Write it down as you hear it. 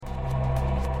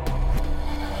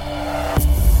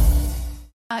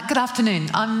Good afternoon.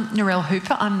 I'm Narelle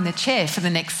Hooper. I'm the chair for the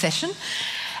next session,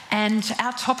 and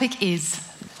our topic is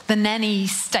the nanny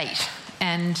state.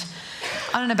 And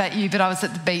I don't know about you, but I was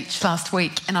at the beach last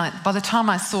week, and by the time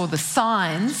I saw the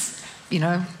signs,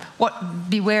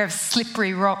 beware of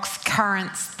slippery rocks,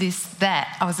 currents, this,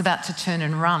 that, I was about to turn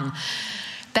and run.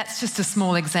 That's just a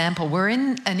small example. We're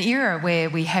in an era where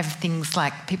we have things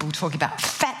like people talking about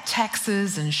fat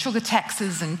taxes and sugar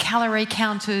taxes and calorie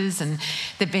counters, and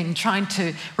they've been trying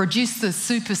to reduce the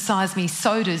Super Size Me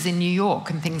sodas in New York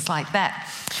and things like that.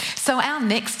 So our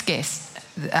next guest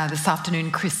this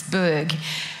afternoon, Chris Berg,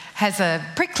 has a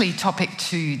prickly topic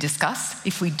to discuss.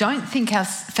 If we don't think our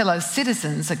fellow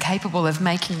citizens are capable of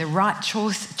making the right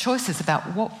choices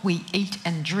about what we eat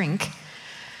and drink,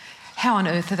 how on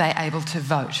earth are they able to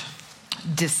vote?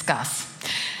 Discuss.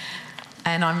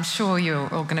 And I'm sure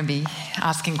you're all going to be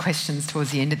asking questions towards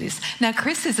the end of this. Now,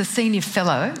 Chris is a senior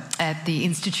fellow at the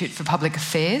Institute for Public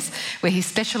Affairs, where he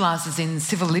specialises in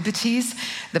civil liberties,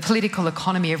 the political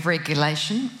economy of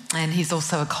regulation, and he's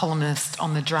also a columnist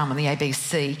on The Drum on the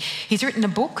ABC. He's written a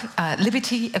book,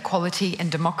 Liberty, Equality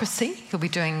and Democracy. He'll be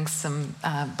doing some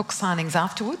book signings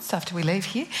afterwards, after we leave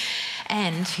here.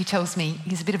 And he tells me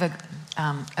he's a bit of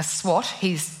a swot.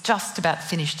 He's just about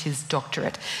finished his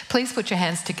doctorate. Please put your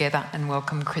hands together and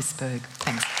welcome Chris Berg.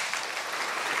 Thanks.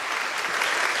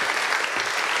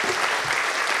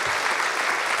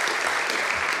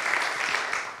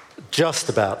 Just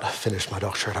about finished my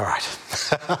doctorate, all right.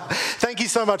 Thank you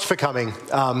so much for coming.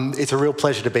 It's a real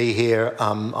pleasure to be here.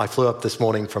 I flew up this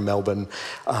morning from Melbourne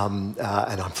and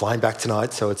I'm flying back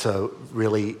tonight, so it's a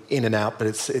really in and out, but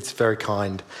it's very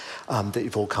kind that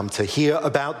you've all come to hear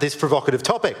about this provocative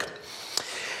topic.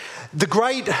 The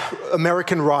great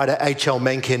American writer H.L.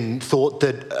 Mencken thought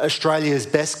that Australia's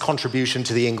best contribution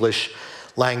to the English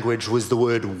language was the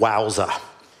word wowser.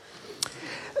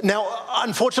 Now,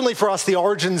 unfortunately for us, the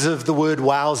origins of the word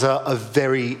wowser are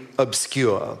very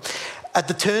obscure. At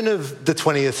the turn of the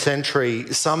 20th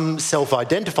century, some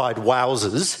self-identified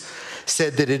wowsers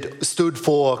said that it stood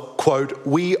for, quote,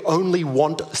 "we only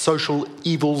want social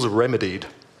evils remedied."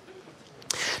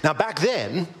 Now, back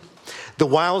then, the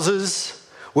wowsers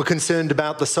were concerned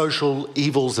about the social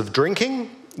evils of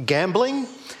drinking, gambling,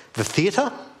 the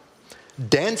theatre,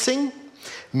 dancing,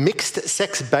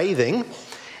 mixed-sex bathing,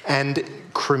 and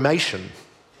cremation.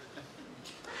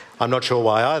 I'm not sure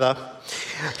why either.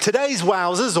 Today's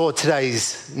wowsers, or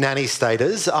today's nanny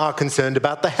staters, are concerned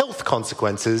about the health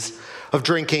consequences of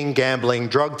drinking, gambling,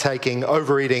 drug taking,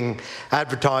 overeating,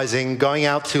 advertising, going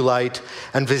out too late,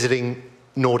 and visiting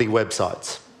naughty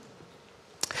websites.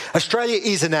 Australia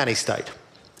is a nanny state.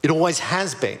 It always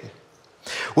has been.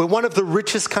 We're one of the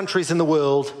richest countries in the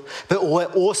world, but we're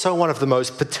also one of the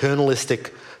most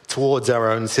paternalistic towards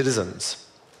our own citizens.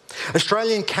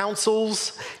 Australian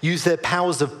councils use their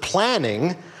powers of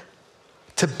planning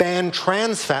to ban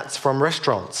trans fats from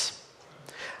restaurants.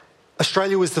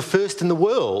 Australia was the first in the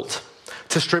world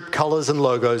to strip colours and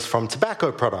logos from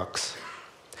tobacco products.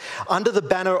 Under the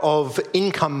banner of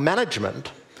income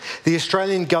management, the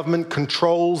Australian government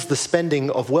controls the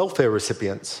spending of welfare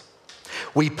recipients.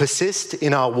 We persist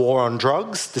in our war on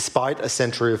drugs despite a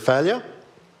century of failure.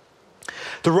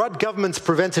 The Rudd government's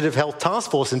Preventative Health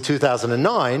Task Force in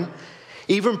 2009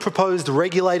 even proposed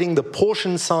regulating the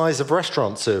portion size of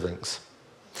restaurant servings.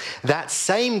 That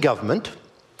same government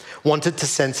wanted to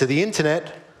censor the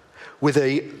internet with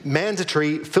a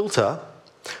mandatory filter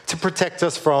to protect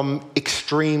us from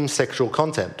extreme sexual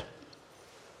content.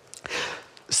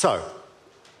 So,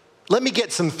 let me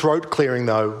get some throat clearing,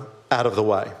 though, out of the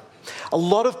way. A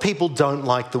lot of people don't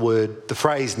like the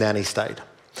phrase nanny state.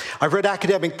 I've read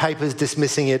academic papers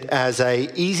dismissing it as an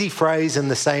easy phrase in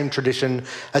the same tradition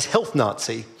as health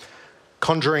Nazi,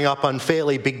 conjuring up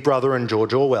unfairly Big Brother and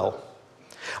George Orwell.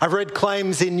 I've read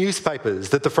claims in newspapers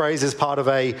that the phrase is part of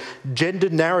a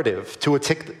gendered narrative to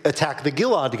attack the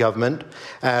Gillard government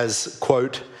as,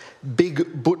 quote,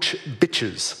 big butch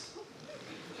bitches.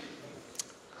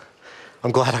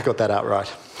 I'm glad I got that out right.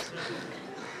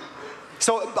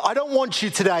 So I don't want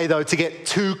you today, though, to get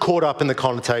too caught up in the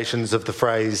connotations of the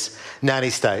phrase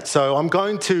nanny state. So I'm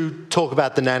going to talk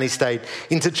about the nanny state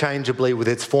interchangeably with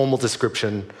its formal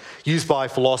description used by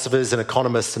philosophers and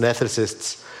economists and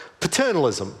ethicists,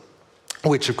 paternalism,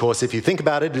 which, of course, if you think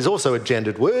about it, is also a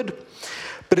gendered word,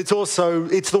 but it's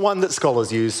the one that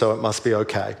scholars use, so it must be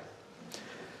okay.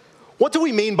 What do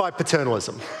we mean by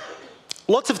paternalism?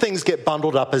 Lots of things get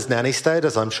bundled up as nanny state,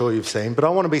 as I'm sure you've seen, but I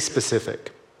want to be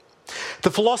specific. The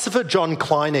philosopher John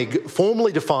Kleinig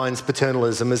formally defines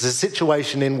paternalism as a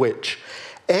situation in which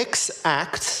X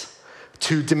acts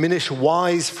to diminish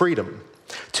Y's freedom,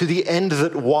 to to the end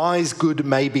that wise good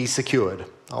may be secured.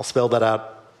 I'll spell that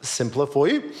out simpler for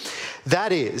you.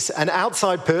 That is, an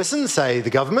outside person, say the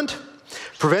government,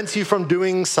 prevents you from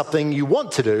doing something you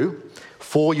want to do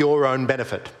for your own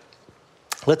benefit.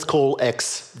 Let's call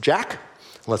X Jack,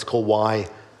 let's call Y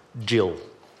Jill.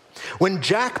 When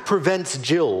Jack prevents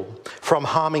Jill from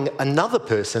harming another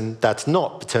person, that's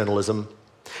not paternalism.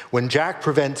 When Jack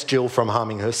prevents Jill from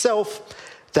harming herself,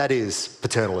 that is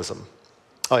paternalism.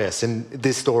 Oh yes, in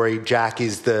this story, Jack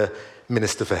is the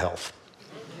Minister for Health.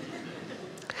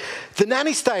 The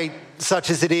nanny state, such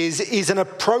as it is an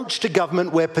approach to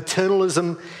government where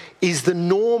paternalism is the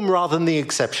norm rather than the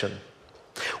exception,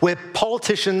 where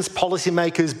politicians,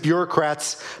 policymakers,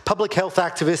 bureaucrats, public health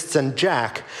activists and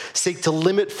Jack seek to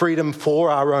limit freedom for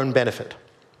our own benefit.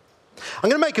 I'm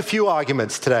going to make a few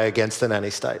arguments today against the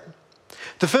nanny state.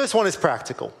 The first one is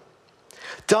practical.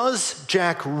 Does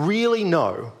Jack really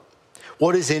know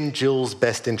what is in Jill's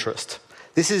best interest?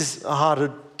 This is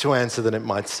harder to answer than it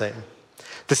might seem.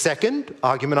 The second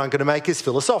argument I'm going to make is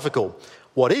philosophical.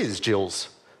 What is Jill's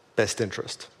best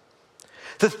interest?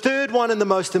 The third one, and the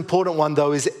most important one,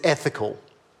 though, is ethical.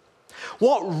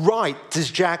 What right does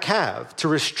Jack have to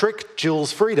restrict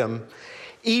Jill's freedom,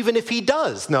 even if he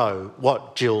does know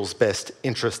what Jill's best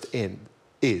interest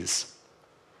is?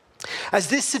 As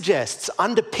this suggests,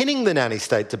 underpinning the nanny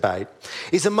state debate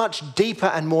is a much deeper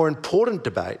and more important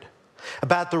debate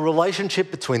about the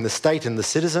relationship between the state and the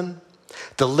citizen,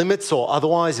 the limits or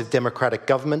otherwise of democratic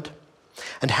government,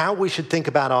 and how we should think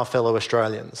about our fellow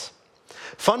Australians.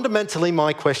 Fundamentally,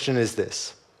 my question is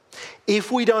this: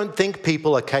 if we don't think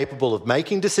people are capable of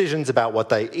making decisions about what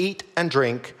they eat and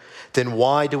drink, then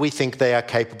why do we think they are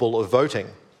capable of voting?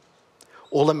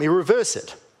 Or let me reverse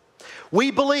it. We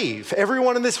believe,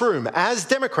 everyone in this room, as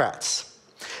Democrats,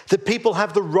 that people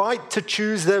have the right to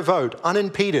choose their vote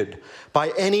unimpeded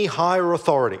by any higher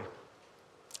authority.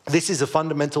 This is a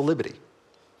fundamental liberty.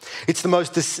 It's the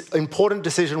most important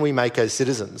decision we make as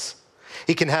citizens.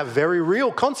 It can have very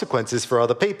real consequences for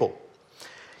other people.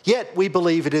 Yet we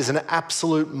believe it is an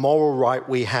absolute moral right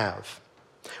we have.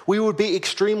 We would be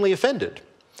extremely offended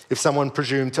if someone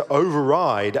presumed to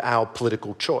override our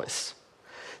political choice.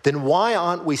 Then why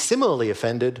aren't we similarly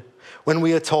offended when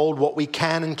we are told what we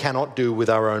can and cannot do with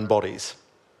our own bodies?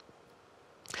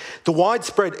 The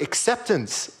widespread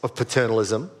acceptance of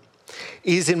paternalism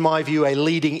is, in my view, a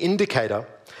leading indicator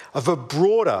of a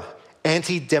broader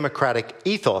anti-democratic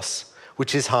ethos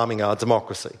which is harming our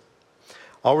democracy.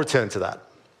 I'll return to that.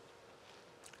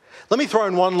 Let me throw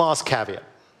in one last caveat.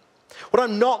 What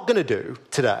I'm not going to do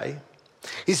today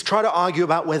is try to argue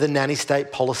about whether nanny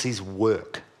state policies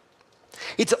work.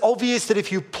 It's obvious that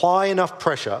if you apply enough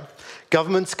pressure,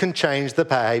 governments can change the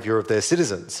behaviour of their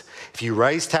citizens. If you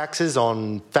raise taxes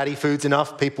on fatty foods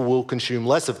enough, people will consume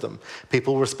less of them.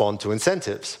 People respond to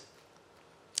incentives.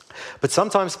 But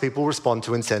sometimes people respond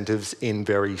to incentives in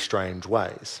very strange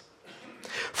ways.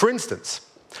 For instance,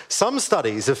 some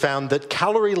studies have found that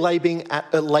calorie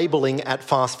labelling at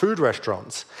fast food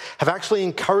restaurants have actually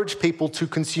encouraged people to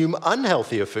consume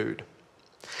unhealthier food,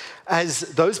 as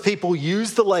those people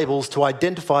use the labels to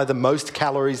identify the most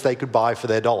calories they could buy for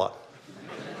their dollar.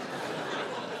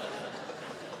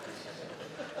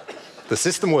 The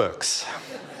system works.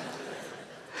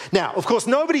 Now, of course,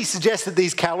 nobody suggests that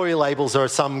these calorie labels are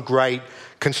some great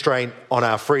constraint on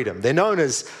our freedom. They're known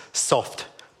as soft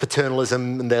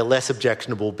paternalism, and they're less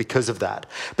objectionable because of that.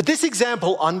 But this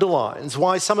example underlines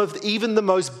why some of even the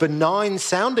most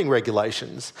benign-sounding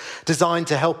regulations designed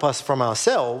to help us from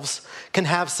ourselves can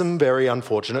have some very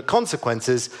unfortunate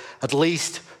consequences, at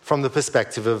least from the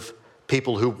perspective of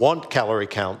people who want calorie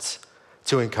counts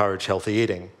to encourage healthy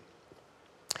eating.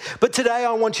 But today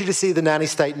I want you to see the nanny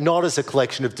state not as a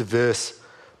collection of diverse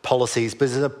policies, but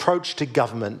as an approach to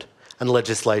government and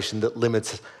legislation that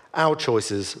limits our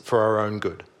choices for our own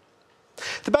good.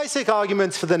 The basic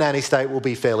arguments for the nanny state will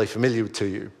be fairly familiar to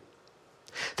you.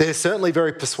 They're certainly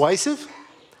very persuasive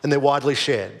and they're widely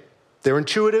shared. They're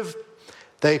intuitive,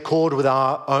 they accord with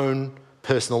our own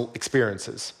personal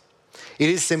experiences. It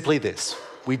is simply this: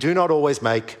 we do not always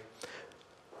make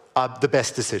the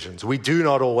best decisions. We do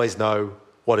not always know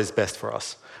what is best for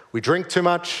us. We drink too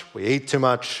much, we eat too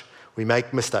much, we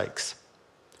make mistakes.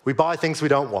 We buy things we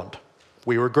don't want.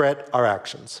 We regret our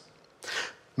actions.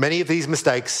 Many of these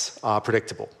mistakes are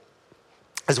predictable.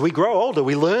 As we grow older,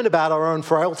 we learn about our own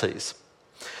frailties.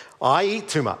 I eat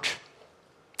too much.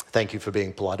 Thank you for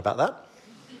being polite about that.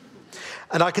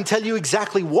 And I can tell you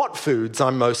exactly what foods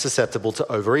I'm most susceptible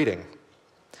to overeating.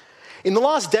 In the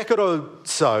last decade or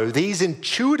so, these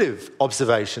intuitive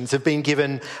observations have been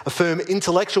given a firm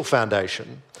intellectual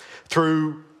foundation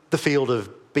through the field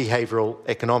of behavioural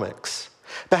economics.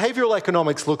 Behavioural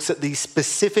economics looks at the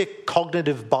specific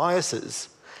cognitive biases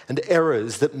and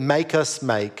errors that make us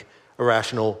make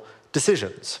irrational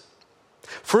decisions.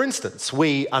 For instance,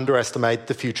 we underestimate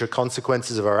the future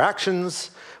consequences of our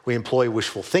actions, we employ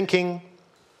wishful thinking,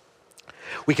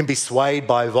 we can be swayed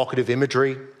by evocative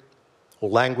imagery or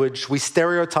language, we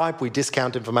stereotype, we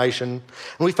discount information,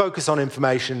 and we focus on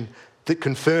information that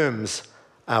confirms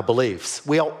our beliefs.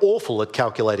 We are awful at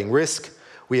calculating risk,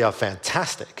 we are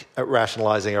fantastic at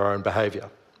rationalising our own behaviour.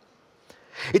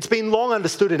 It's been long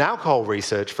understood in alcohol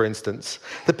research, for instance,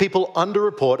 that people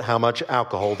underreport how much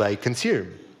alcohol they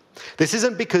consume. This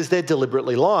isn't because they're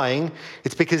deliberately lying,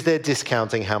 it's because they're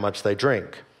discounting how much they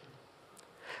drink.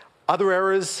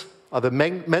 Other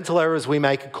mental errors we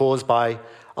make are caused by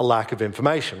a lack of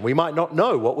information. We might not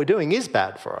know what we're doing is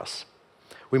bad for us.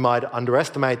 We might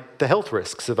underestimate the health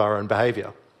risks of our own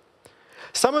behaviour.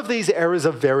 Some of these errors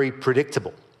are very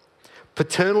predictable.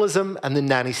 Paternalism and the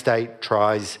nanny state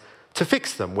tries to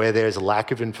fix them. Where there's a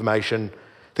lack of information,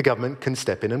 the government can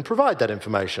step in and provide that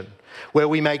information. Where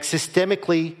we make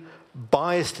systemically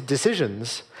biased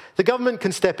decisions, the government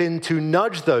can step in to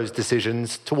nudge those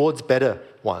decisions towards better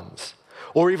ones,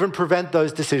 or even prevent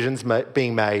those decisions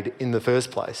being made in the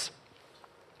first place.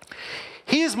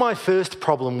 Here's my first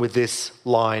problem with this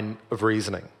line of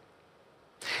reasoning.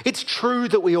 It's true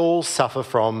that we all suffer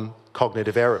from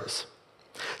cognitive errors.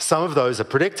 Some of those are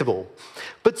predictable,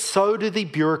 but so do the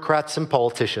bureaucrats and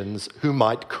politicians who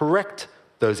might correct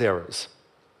those errors.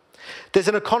 There's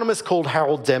an economist called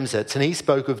Harold Demsetz, and he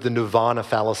spoke of the nirvana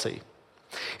fallacy.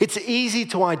 It's easy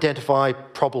to identify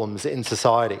problems in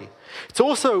society. It's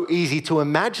also easy to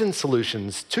imagine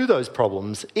solutions to those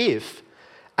problems if,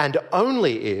 and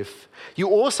only if, you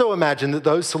also imagine that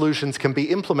those solutions can be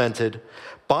implemented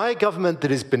by a government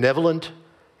that is benevolent,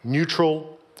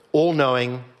 neutral,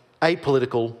 all-knowing,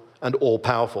 apolitical, and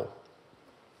all-powerful.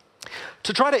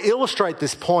 To try to illustrate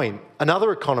this point,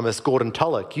 another economist, Gordon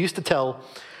Tullock, used to tell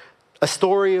a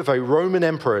story of a Roman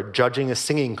emperor judging a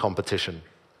singing competition.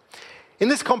 In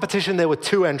this competition, there were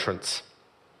two entrants.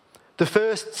 The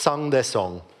first sung their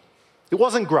song. It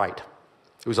wasn't great.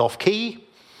 It was off-key.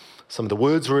 Some of the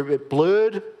words were a bit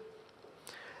blurred.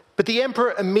 But the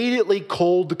emperor immediately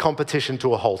called the competition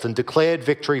to a halt and declared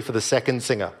victory for the second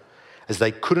singer, as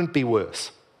they couldn't be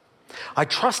worse. I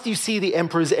trust you see the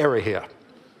emperor's error here.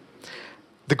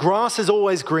 The grass is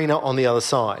always greener on the other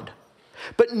side.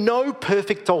 But no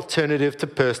perfect alternative to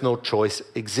personal choice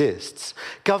exists.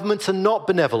 Governments are not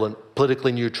benevolent,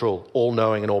 politically neutral,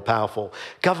 all-knowing and all-powerful.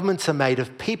 Governments are made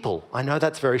of people. I know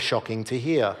that's very shocking to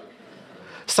hear.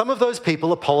 Some of those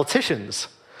people are politicians.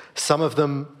 Some of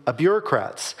them are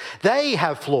bureaucrats. They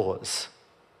have flaws,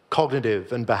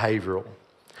 cognitive and behavioural.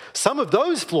 Some of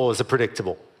those flaws are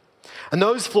predictable. And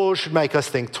those flaws should make us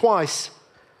think twice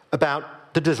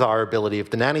about the desirability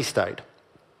of the nanny state.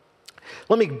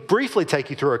 Let me briefly take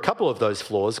you through a couple of those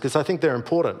flaws because I think they're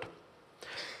important.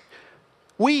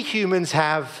 We humans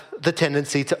have the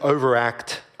tendency to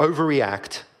overreact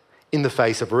in the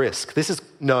face of risk. This is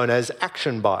known as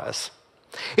action bias.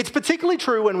 It's particularly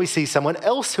true when we see someone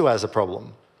else who has a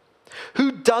problem.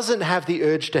 Who doesn't have the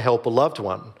urge to help a loved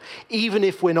one, even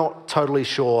if we're not totally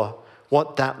sure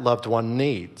what that loved one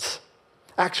needs?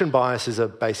 Action bias is a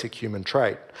basic human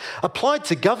trait. Applied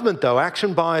to government, though,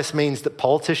 action bias means that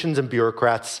politicians and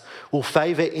bureaucrats will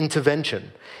favour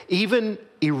intervention, even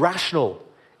irrational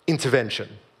intervention.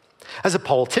 As a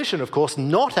politician, of course,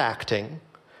 not acting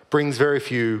brings very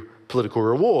few political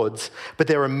rewards, but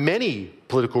there are many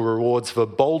political rewards for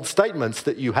bold statements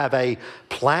that you have a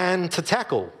plan to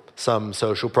tackle some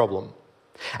social problem.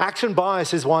 Action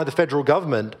bias is why the federal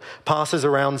government passes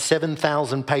around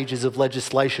 7,000 pages of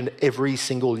legislation every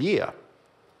single year.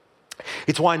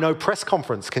 It's why no press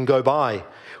conference can go by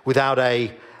without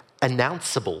an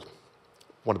announceable,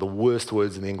 one of the worst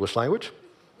words in the English language.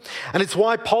 And it's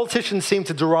why politicians seem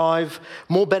to derive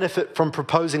more benefit from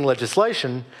proposing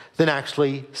legislation than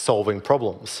actually solving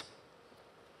problems.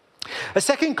 A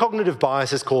second cognitive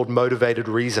bias is called motivated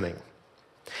reasoning.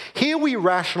 Here we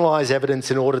rationalise evidence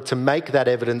in order to make that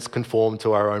evidence conform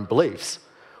to our own beliefs.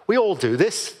 We all do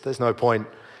this. There's no point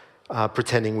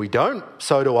pretending we don't.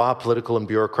 So do our political and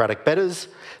bureaucratic betters.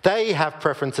 They have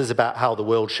preferences about how the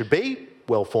world should be,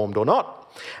 well-formed or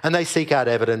not, and they seek out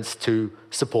evidence to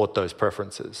support those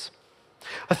preferences.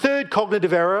 A third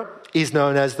cognitive error is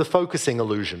known as the focusing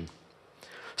illusion.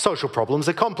 Social problems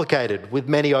are complicated with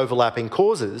many overlapping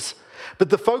causes, but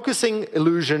the focusing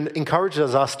illusion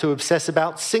encourages us to obsess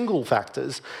about single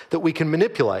factors that we can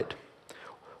manipulate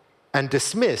and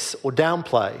dismiss or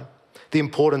downplay the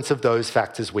importance of those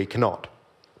factors we cannot.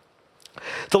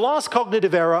 The last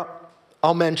cognitive error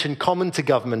I'll mention, common to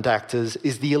government actors,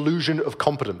 is the illusion of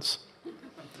competence.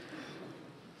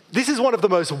 This is one of the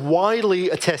most widely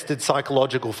attested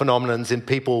psychological phenomenons in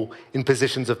people in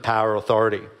positions of power or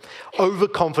authority,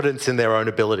 overconfidence in their own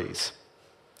abilities.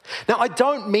 Now, I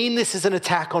don't mean this as an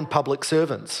attack on public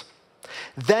servants.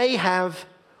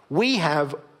 We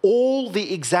have all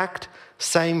the exact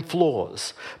same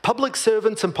flaws. Public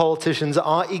servants and politicians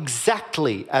are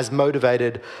exactly as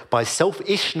motivated by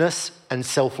selfishness and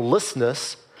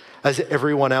selflessness as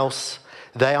everyone else.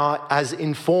 They are as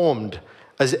informed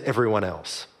as everyone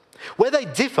else. Where they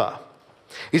differ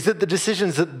is that the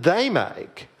decisions that they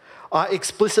make are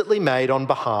explicitly made on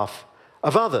behalf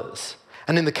of others.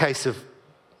 And in the case of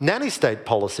nanny state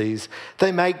policies,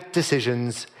 they make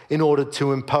decisions in order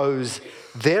to impose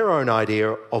their own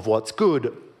idea of what's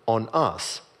good on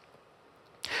us.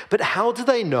 But how do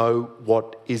they know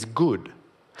what is good?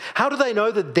 How do they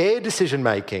know that their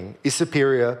decision-making is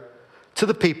superior to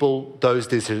the people those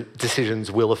decisions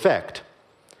will affect?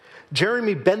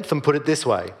 Jeremy Bentham put it this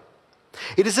way: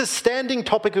 "It is a standing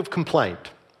topic of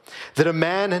complaint that a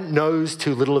man knows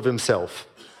too little of himself.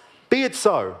 Be it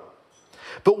so.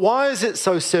 But why is it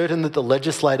so certain that the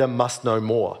legislator must know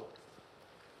more?"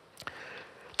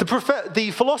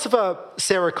 The philosopher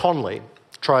Sarah Conley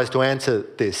tries to answer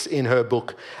this in her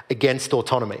book Against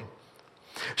Autonomy.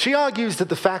 She argues that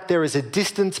the fact there is a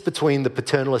distance between the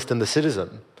paternalist and the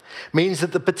citizen means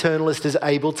that the paternalist is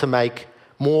able to make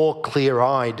more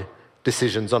clear-eyed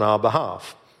decisions on our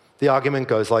behalf. The argument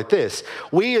goes like this: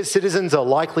 we as citizens are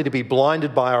likely to be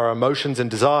blinded by our emotions and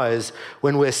desires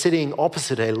when we're sitting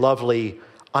opposite a lovely,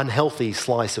 unhealthy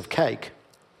slice of cake.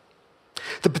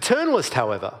 The paternalist,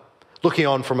 however, looking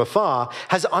on from afar,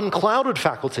 has unclouded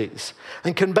faculties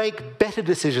and can make better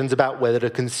decisions about whether to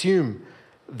consume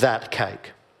that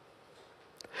cake.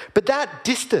 But that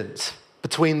distance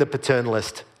between the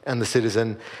paternalist and the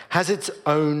citizen has its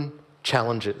own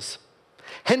challenges.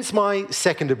 Hence my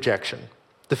second objection,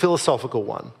 the philosophical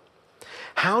one.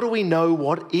 How do we know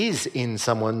what is in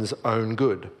someone's own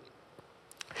good?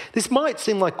 This might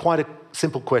seem like quite a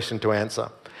simple question to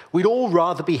answer. We'd all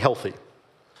rather be healthy.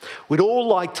 We'd all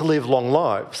like to live long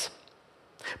lives.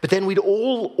 But then we'd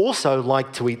all also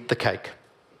like to eat the cake.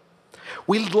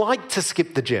 We'd like to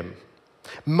skip the gym.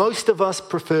 Most of us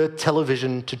prefer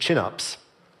television to chin-ups.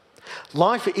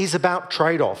 Life is about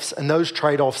trade-offs, and those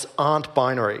trade-offs aren't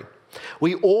binary.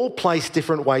 We all place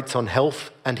different weights on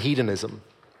health and hedonism.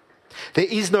 There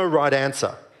is no right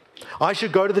answer. I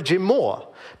should go to the gym more,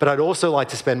 but I'd also like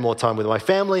to spend more time with my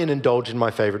family and indulge in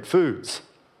my favourite foods.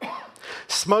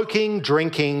 Smoking,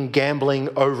 drinking, gambling,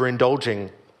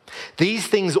 overindulging. These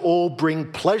things all bring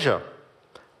pleasure.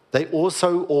 They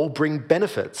also all bring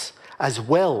benefits, as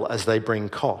well as they bring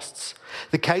costs.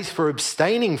 The case for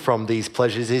abstaining from these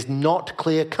pleasures is not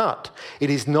clear-cut. It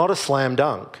is not a slam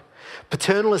dunk.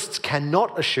 Paternalists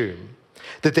cannot assume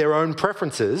that their own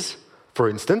preferences, for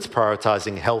instance,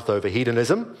 prioritising health over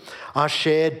hedonism, are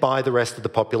shared by the rest of the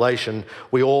population.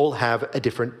 We all have a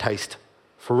different taste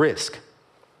for risk.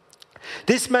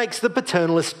 This makes the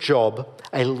paternalist job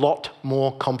a lot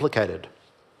more complicated.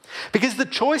 Because the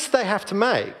choice they have to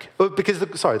make,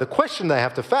 the question they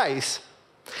have to face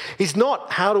is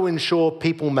not how to ensure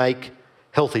people make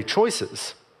healthy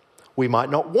choices. We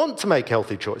might not want to make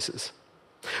healthy choices.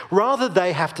 Rather,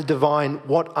 they have to divine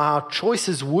what our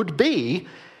choices would be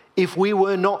if we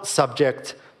were not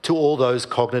subject to all those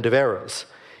cognitive errors.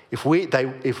 If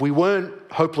we weren't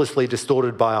hopelessly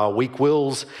distorted by our weak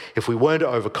wills, if we weren't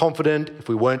overconfident, if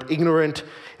we weren't ignorant,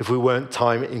 if we weren't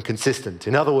time inconsistent.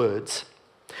 In other words,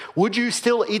 would you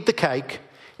still eat the cake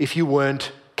if you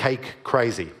weren't cake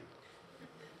crazy?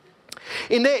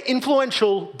 In their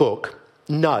influential book,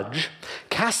 Nudge,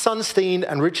 Cass Sunstein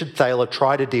and Richard Thaler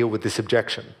try to deal with this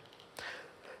objection.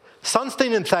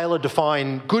 Sunstein and Thaler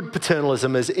define good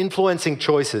paternalism as influencing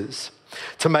choices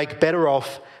to make better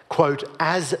off, quote,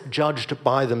 as judged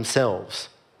by themselves.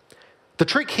 The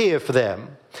trick here for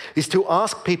them is to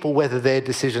ask people whether their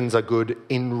decisions are good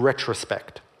in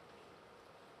retrospect.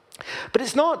 But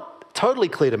it's not totally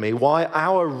clear to me why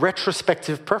our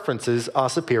retrospective preferences are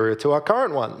superior to our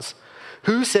current ones.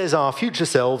 Who says our future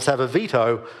selves have a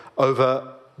veto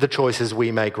over the choices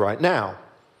we make right now?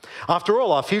 After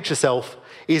all, our future self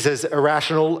is as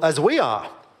irrational as we are.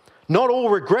 Not all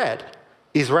regret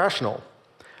is rational.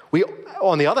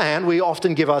 On the other hand, we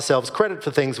often give ourselves credit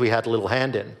for things we had little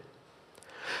hand in.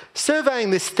 Surveying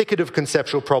this thicket of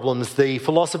conceptual problems, the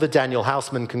philosopher Daniel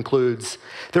Haussmann concludes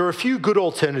there are a few good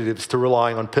alternatives to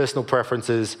relying on personal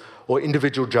preferences or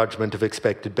individual judgment of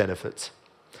expected benefits.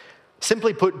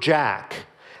 Simply put, Jack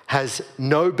has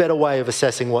no better way of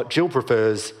assessing what Jill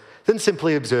prefers than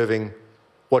simply observing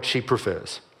what she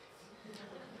prefers.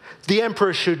 The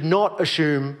Emperor should not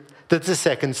assume that the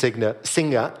second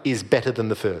singer is better than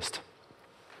the first.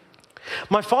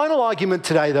 My final argument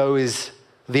today, though, is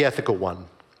the ethical one.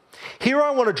 Here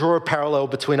I want to draw a parallel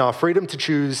between our freedom to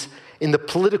choose in the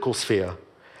political sphere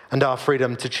and our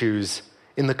freedom to choose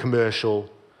in the commercial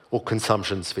or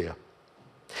consumption sphere.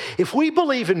 If we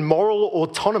believe in moral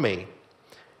autonomy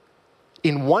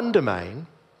in one domain,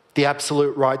 the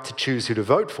absolute right to choose who to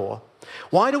vote for,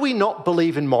 why do we not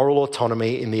believe in moral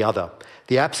autonomy in the other,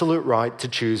 the absolute right to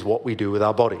choose what we do with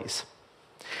our bodies?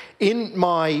 In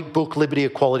my book, Liberty,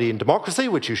 Equality and Democracy,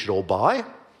 which you should all buy,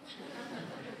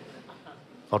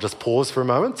 I'll just pause for a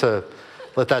moment to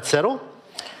let that settle.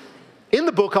 In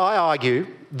the book, I argue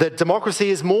that democracy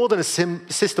is more than a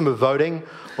system of voting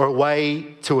or a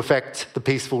way to affect the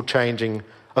peaceful changing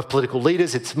of political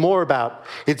leaders. It's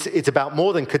about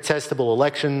more than contestable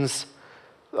elections,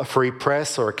 a free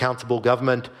press or accountable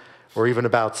government, or even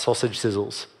about sausage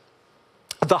sizzles.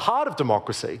 At the heart of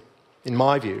democracy, in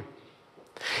my view,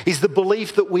 is the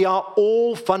belief that we are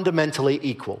all fundamentally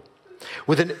equal,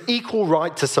 with an equal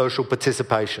right to social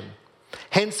participation.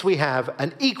 Hence, we have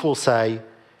an equal say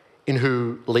in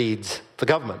who leads the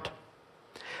government.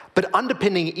 But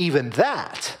underpinning even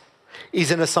that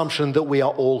is an assumption that we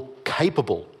are all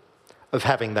capable of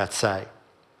having that say.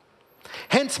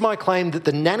 Hence my claim that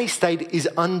the nanny state is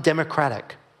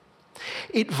undemocratic.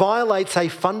 It violates a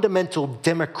fundamental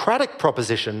democratic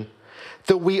proposition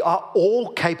that we are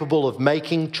all capable of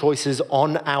making choices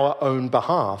on our own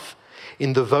behalf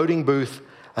in the voting booth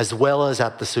as well as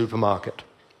at the supermarket.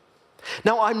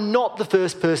 Now, I'm not the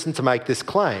first person to make this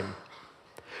claim.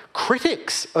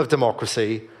 Critics of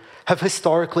democracy have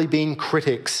historically been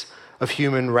critics of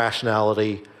human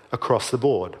rationality across the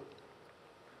board.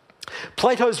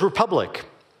 Plato's Republic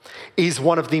is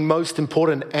one of the most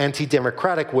important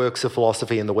anti-democratic works of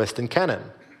philosophy in the Western canon.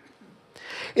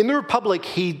 In the Republic,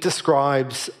 he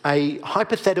describes a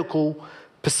hypothetical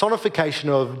personification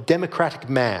of democratic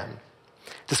man.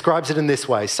 Describes it in this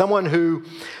way: someone who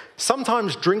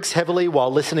sometimes drinks heavily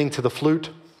while listening to the flute,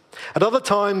 at other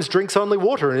times drinks only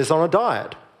water and is on a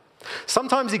diet.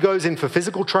 Sometimes he goes in for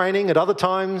physical training, at other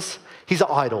times he's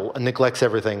idle and neglects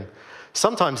everything.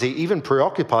 Sometimes he even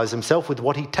preoccupies himself with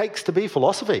what he takes to be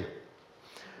philosophy.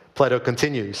 Plato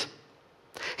continues,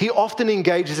 he often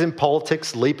engages in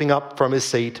politics, leaping up from his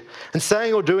seat and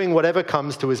saying or doing whatever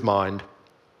comes to his mind.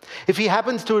 If he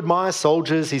happens to admire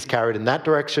soldiers, he's carried in that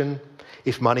direction,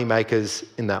 if money makers,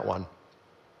 in that one.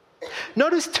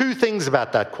 Notice two things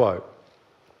about that quote.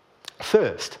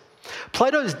 First,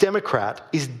 Plato's democrat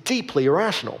is deeply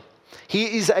irrational.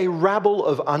 He is a rabble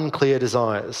of unclear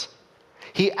desires.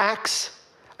 He acts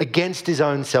against his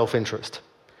own self-interest.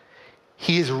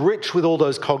 He is rich with all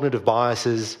those cognitive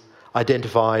biases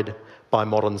identified by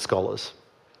modern scholars.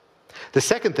 The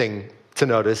second thing to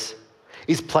notice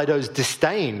is Plato's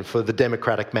disdain for the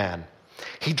democratic man.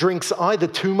 He drinks either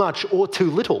too much or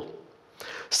too little.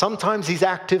 Sometimes he's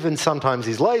active and sometimes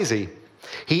he's lazy.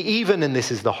 He even, and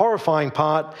this is the horrifying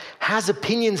part, has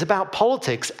opinions about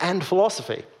politics and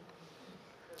philosophy.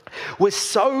 We're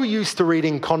so used to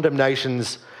reading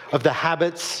condemnations of the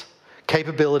habits,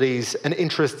 capabilities, and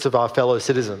interests of our fellow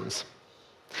citizens.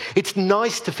 It's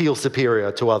nice to feel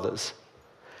superior to others,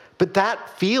 but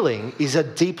that feeling is a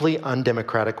deeply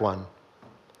undemocratic one.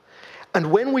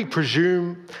 And when we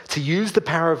presume to use the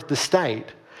power of the state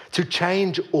to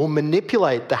change or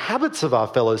manipulate the habits of our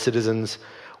fellow citizens,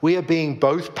 we are being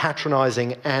both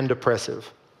patronising and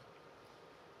oppressive.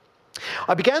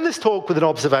 I began this talk with an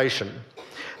observation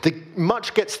that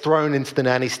much gets thrown into the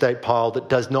nanny state pile that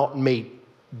does not meet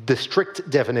the strict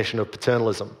definition of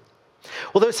paternalism.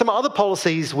 Well, there are some other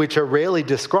policies which are rarely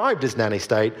described as nanny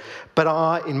state, but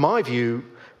are, in my view,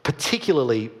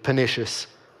 particularly pernicious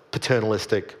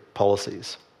paternalistic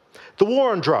policies. The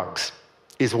war on drugs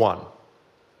is one.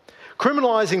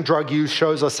 Criminalising drug use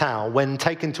shows us how, when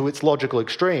taken to its logical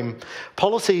extreme,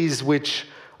 policies which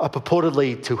are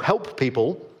purportedly to help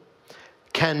people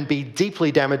can be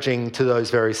deeply damaging to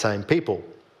those very same people.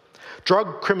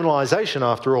 Drug criminalisation,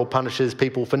 after all, punishes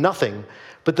people for nothing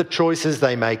but the choices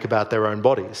they make about their own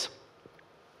bodies.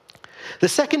 The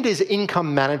second is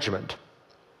income management.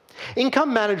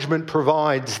 Income management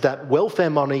provides that welfare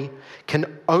money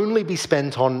can only be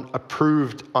spent on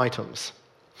approved items.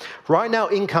 Right now,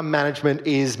 income management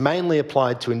is mainly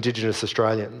applied to Indigenous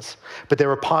Australians, but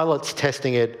there are pilots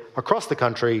testing it across the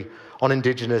country on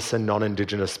Indigenous and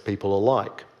non-Indigenous people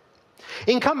alike.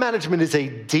 Income management is a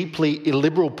deeply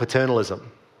illiberal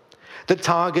paternalism that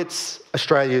targets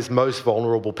Australia's most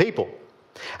vulnerable people,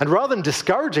 And rather than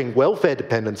discouraging welfare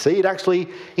dependency, it actually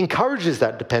encourages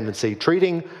that dependency,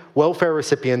 treating welfare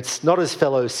recipients not as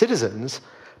fellow citizens,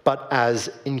 but as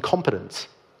incompetents.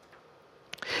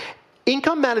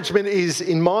 Income management is,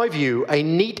 in my view, a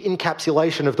neat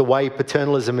encapsulation of the way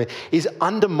paternalism is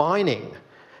undermining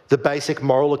the basic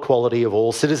moral equality of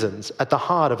all citizens at the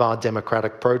heart of our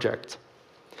democratic project.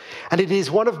 And it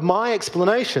is one of my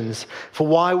explanations for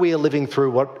why we are living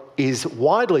through what is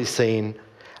widely seen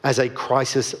as a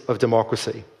crisis of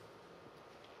democracy.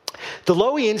 The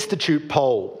Lowy Institute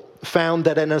poll found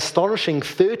that an astonishing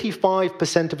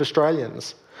 35% of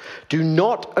Australians do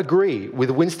not agree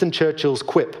with Winston Churchill's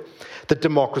quip that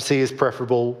democracy is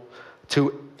preferable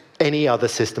to any other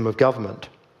system of government.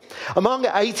 Among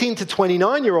 18 to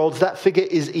 29-year-olds, that figure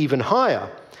is even higher.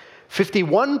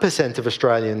 51% of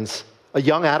Australians,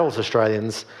 young adult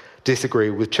Australians, disagree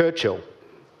with Churchill.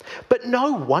 But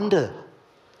no wonder.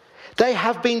 They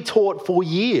have been taught for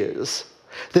years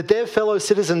that their fellow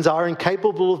citizens are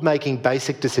incapable of making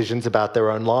basic decisions about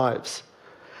their own lives.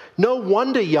 No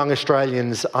wonder young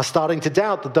Australians are starting to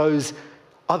doubt that those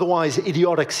otherwise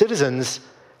idiotic citizens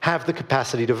have the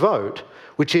capacity to vote,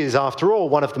 which is, after all,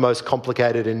 one of the most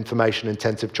complicated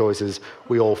information-intensive choices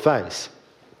we all face.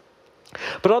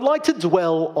 But I'd like to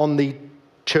dwell on the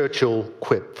Churchill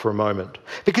quip for a moment,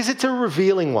 because it's a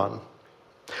revealing one.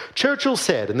 Churchill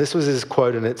said, and this was his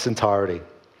quote in its entirety,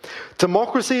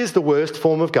 "Democracy is the worst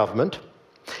form of government,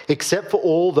 except for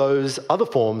all those other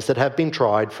forms that have been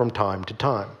tried from time to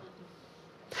time."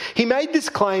 He made this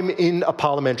claim in a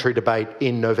parliamentary debate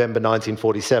in November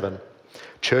 1947.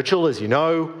 Churchill, as you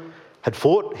know, had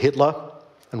fought Hitler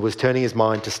and was turning his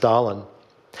mind to Stalin.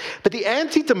 But the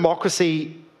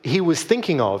anti-democracy he was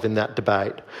thinking of in that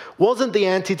debate wasn't the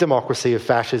anti-democracy of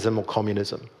fascism or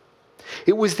communism.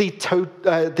 It was the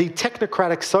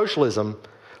technocratic socialism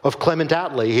of Clement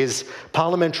Attlee, his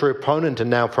parliamentary opponent and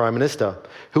now Prime Minister,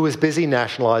 who was busy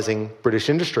nationalising British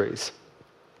industries.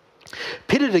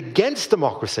 Pitted against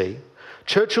democracy,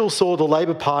 Churchill saw the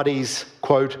Labour Party's,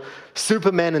 quote,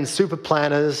 supermen and super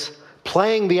planners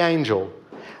playing the angel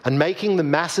and making the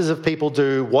masses of people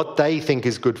do what they think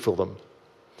is good for them.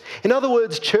 In other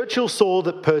words, Churchill saw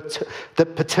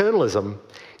that paternalism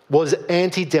was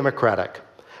anti-democratic,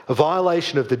 a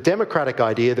violation of the democratic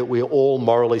idea that we are all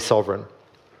morally sovereign.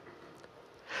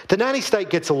 The nanny state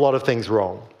gets a lot of things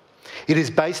wrong. It is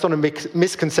based on a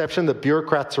misconception that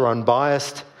bureaucrats are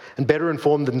unbiased and better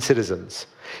informed than citizens.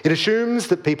 It assumes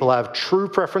that people have true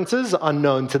preferences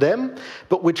unknown to them,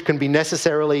 but which can be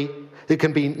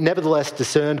nevertheless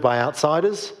discerned by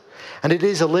outsiders, and it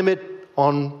is a limit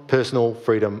on personal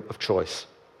freedom of choice.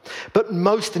 But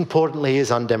most importantly, is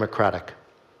undemocratic.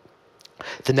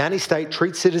 The nanny state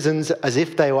treats citizens as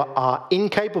if they are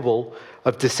incapable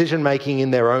of decision-making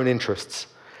in their own interests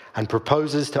and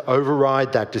proposes to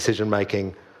override that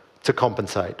decision-making to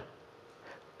compensate.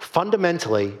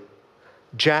 Fundamentally,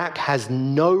 Jack has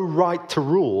no right to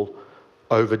rule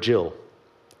over Jill.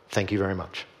 Thank you very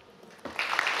much.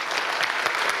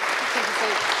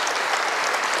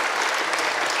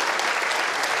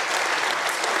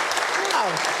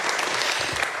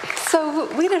 So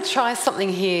we're going to try something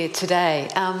here today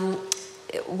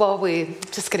while we're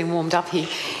just getting warmed up here.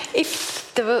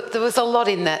 If there was a lot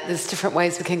in that, there's different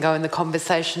ways we can go in the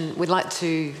conversation. We'd like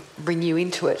to bring you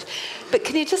into it. But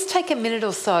can you just take a minute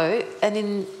or so and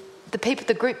in the people,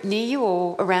 the group near you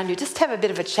or around you, just have a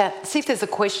bit of a chat, see if there's a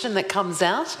question that comes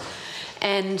out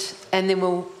and then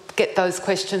we'll get those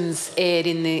questions aired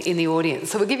in the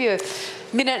audience. So we'll give you a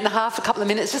minute and a half, a couple of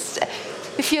minutes, just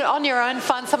if you're on your own,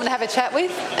 find someone to have a chat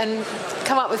with and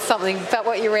come up with something about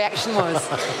what your reaction was.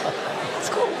 It's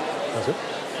cool. That's good.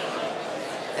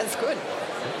 That's good.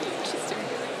 Interesting.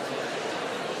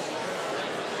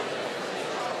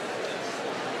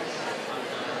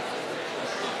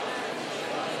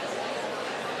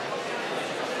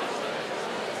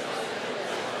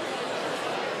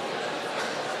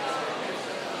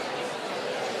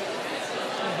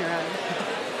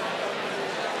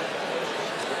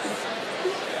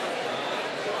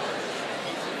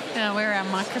 Now, where are our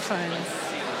microphones?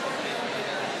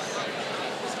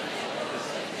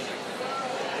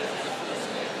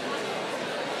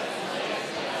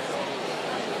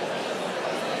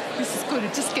 This is good.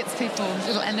 It just gets people a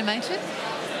little animated.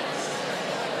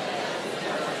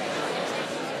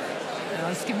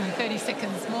 I'll just give them 30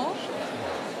 seconds more.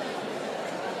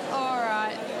 All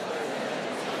right.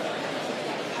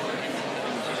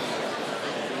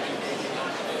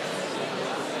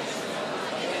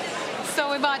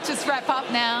 So we might just wrap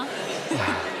up now.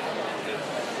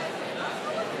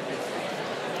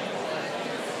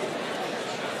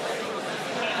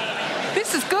 This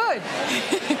This is good.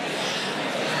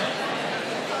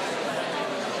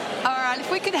 All right, if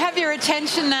we could have your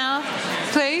attention now,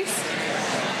 please.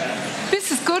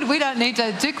 This is good. We don't need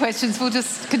to do questions. We'll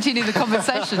just continue the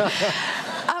conversation.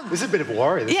 This is a bit of a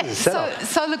worry. This is a setup.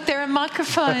 So look, there are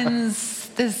microphones.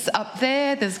 There's up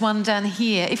there. There's one down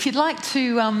here. If you'd like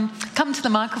to come to the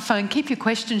microphone, keep your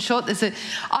questions short.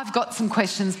 I've got some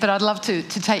questions, but I'd love to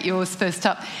take yours first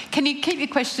up. Can you keep your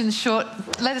questions short?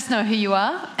 Let us know who you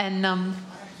are and.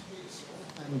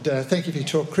 Thank you for your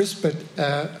talk, Chris. But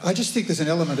I just think there's an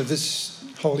element of this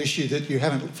whole issue that you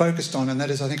haven't focused on, and that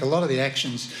is, I think, a lot of the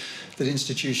actions that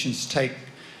institutions take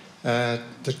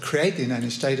that create the nanny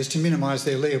state is to minimise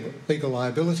their legal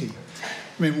liability.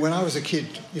 I mean, when I was a kid,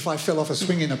 if I fell off a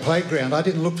swing in a playground, I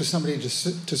didn't look for somebody to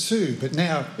sue. But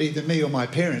now, either me or my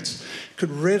parents could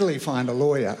readily find a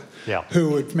lawyer who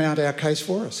would mount our case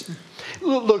for us.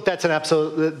 Look, that's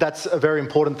a very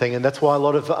important thing, and that's why a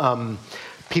lot of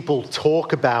people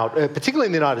talk about, particularly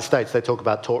in the United States, they talk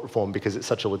about tort reform because it's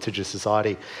such a litigious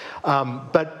society.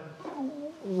 But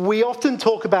we often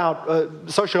talk about,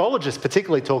 sociologists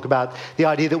particularly talk about the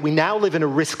idea that we now live in a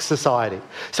risk society.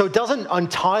 So it doesn't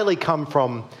entirely come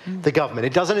from the government.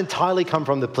 It doesn't entirely come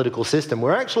from the political system.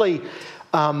 We're actually,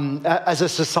 as a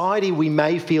society, we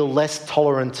may feel less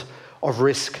tolerant of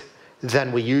risk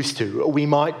than we used to. We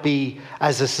might be,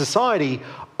 as a society,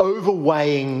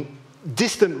 overweighing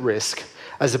distant risk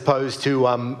as opposed to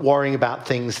worrying about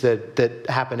things that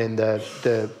happen in that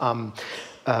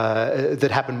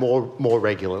happen more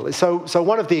regularly. So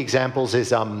one of the examples is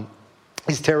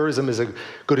terrorism is a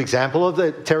good example of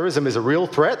that. Terrorism is a real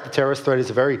threat. The terrorist threat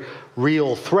is a very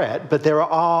real threat, but there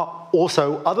are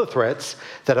also other threats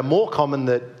that are more common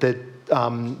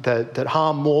that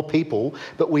harm more people,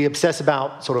 but we obsess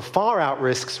about sort of far out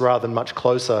risks rather than much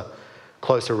closer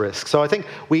risks. So I think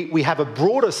we have a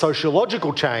broader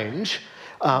sociological change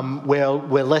where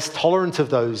we're less tolerant of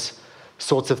those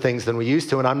sorts of things than we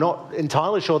used to, and I'm not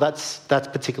entirely sure that's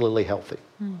particularly healthy.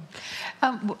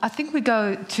 I think we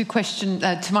go to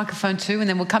microphone 2, and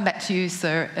then we'll come back to you,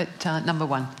 sir, at number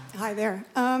 1. Hi there.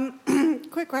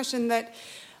 Quick question that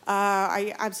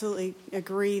I absolutely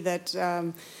agree that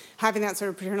having that sort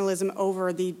of paternalism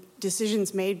over the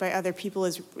decisions made by other people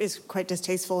is quite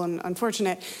distasteful and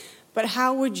unfortunate. But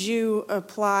how would you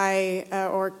apply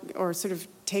or sort of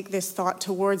take this thought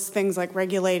towards things like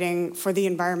regulating for the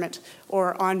environment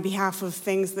or on behalf of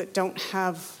things that don't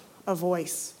have a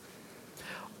voice?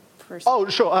 Oh,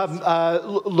 sure.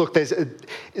 Look,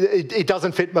 it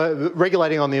doesn't fit.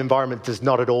 Regulating on the environment does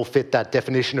not at all fit that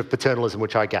definition of paternalism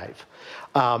which I gave.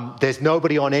 There's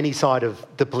nobody on any side of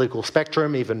the political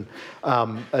spectrum, even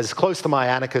as close to my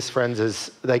anarchist friends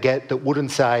as they get, that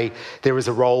wouldn't say there is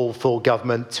a role for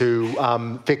government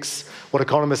to fix what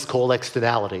economists call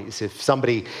externalities. If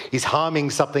somebody is harming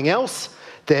something else,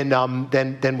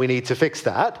 then we need to fix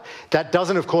that. That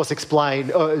doesn't, of course,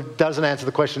 doesn't answer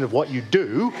the question of what you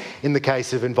do in the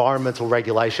case of environmental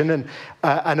regulation.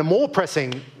 And a more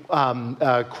pressing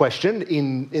question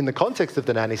in the context of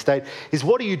the nanny state is,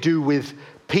 what do you do with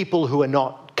people who are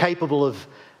not capable of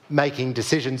making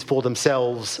decisions for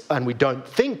themselves and we don't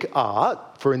think are,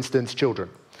 for instance, children?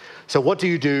 So what do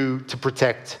you do to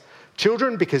protect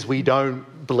children, because we don't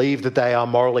believe that they are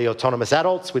morally autonomous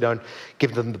adults, we don't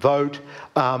give them the vote,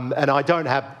 and I don't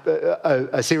have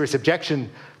a serious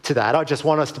objection to that. I just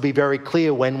want us to be very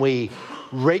clear when we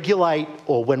regulate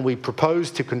or when we propose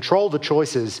to control the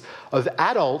choices of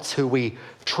adults who we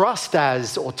trust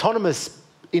as autonomous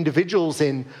individuals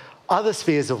in other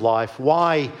spheres of life,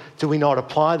 why do we not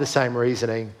apply the same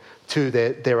reasoning to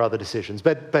their other decisions?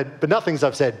 But nothing, as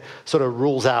I've said, sort of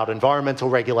rules out environmental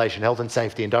regulation, health and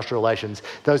safety, industrial relations.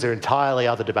 Those are entirely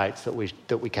other debates that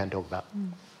we can talk about.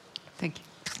 Thank you.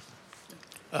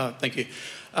 Thank you.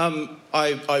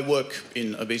 I work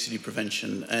in obesity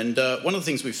prevention, and one of the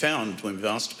things we've found when we've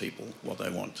asked people what they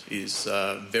want is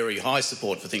very high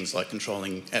support for things like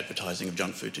controlling advertising of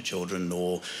junk food to children,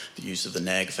 or the use of the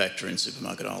NAG factor in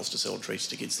supermarket aisles to sell treats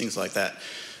to kids, things like that.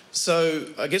 So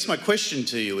I guess my question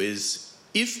to you is,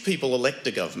 if people elect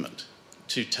a government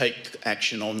to take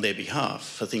action on their behalf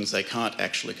for things they can't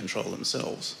actually control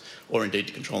themselves, or indeed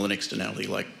to control an externality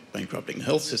like bankrupting the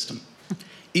health system,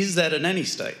 is that a nanny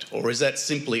state, or is that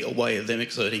simply a way of them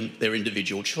exerting their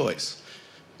individual choice?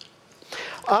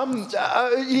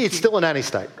 It's still a nanny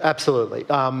state, absolutely.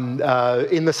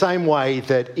 In the same way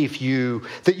that you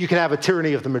can have a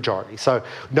tyranny of the majority. So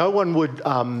no one would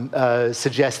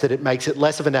suggest that it makes it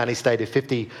less of a nanny state if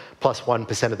 50 plus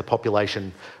 1% of the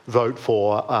population vote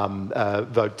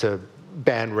to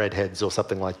ban redheads or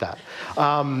something like that,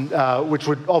 which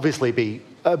would obviously be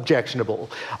objectionable.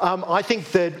 I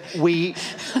think that we,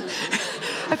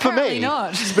 for me,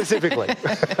 not. specifically,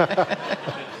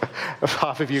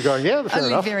 half of you going, yeah, fair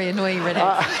enough. Only very annoying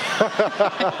redheads.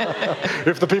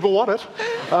 If the people want it.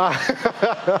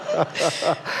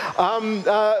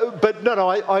 But no,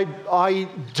 I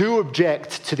do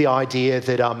object to the idea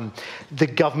that the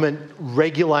government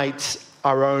regulates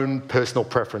our own personal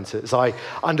preferences. I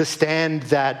understand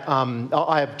that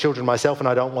I have children myself and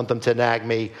I don't want them to nag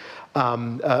me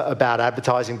about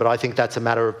advertising, but I think that's a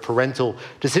matter of parental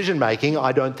decision-making.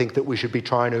 I don't think that we should be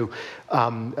trying to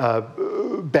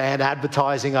ban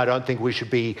advertising. I don't think we should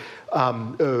be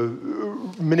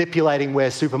manipulating where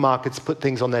supermarkets put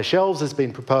things on their shelves, has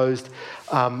been proposed.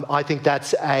 I think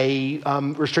that's a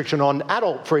restriction on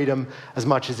adult freedom as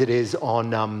much as it is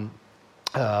on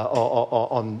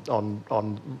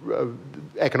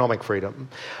economic freedom.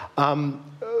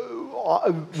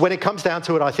 When it comes down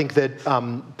to it, I think that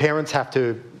parents have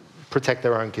to protect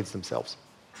their own kids themselves.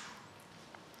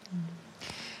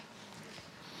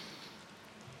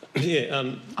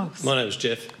 Yeah, my name is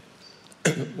Jeff.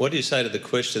 What do you say to the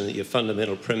question that your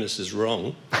fundamental premise is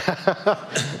wrong? Well,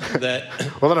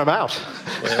 then I'm out.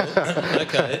 Well,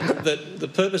 okay. That the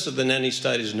purpose of the nanny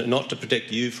state is not to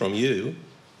protect you from you,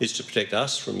 is to protect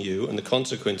us from you and the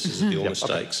consequences of your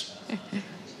mistakes. Okay.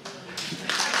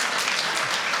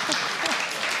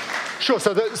 Sure,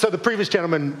 so the previous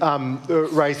gentleman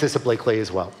raised this obliquely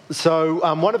as well. So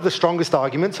one of the strongest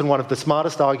arguments and one of the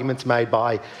smartest arguments made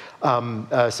by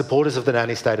supporters of the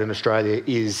nanny state in Australia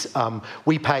is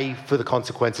we pay for the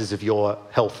consequences of your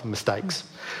health mistakes.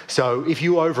 So if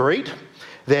you overeat,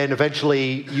 then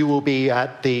eventually you will be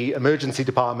at the emergency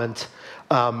department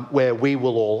where we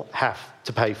will all have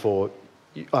to pay for.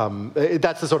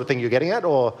 That's the sort of thing you're getting at,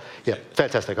 or yeah,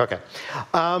 fantastic. Okay.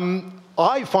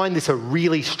 I find this a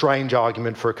really strange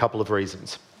argument for a couple of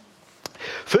reasons.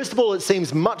 First of all, it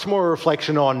seems much more a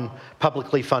reflection on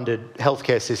publicly funded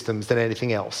healthcare systems than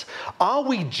anything else. Are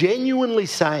we genuinely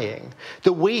saying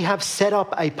that we have set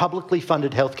up a publicly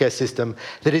funded healthcare system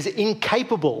that is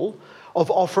incapable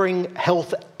of offering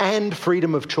health and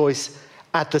freedom of choice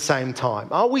at the same time?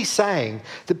 Are we saying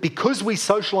that because we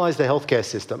socialise the healthcare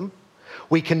system,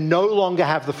 we can no longer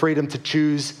have the freedom to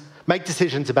choose, make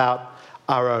decisions about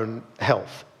our own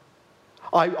health?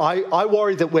 I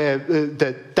worry that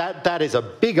that is a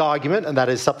big argument, and that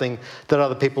is something that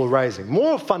other people are raising.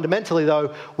 More fundamentally,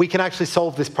 though, we can actually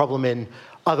solve this problem in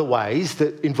other ways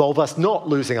that involve us not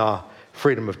losing our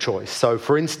freedom of choice. So,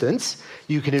 for instance,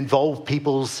 you can involve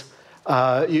people's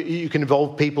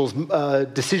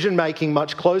decision making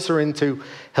much closer into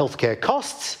healthcare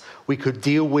costs. We could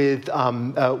deal with,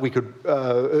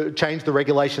 change the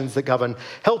regulations that govern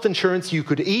health insurance. You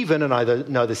could even, and I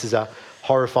know this is a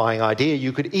horrifying idea,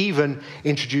 you could even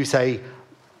introduce a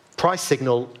price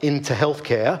signal into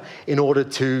healthcare in order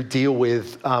to deal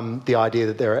with the idea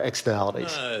that there are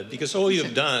externalities. No, because all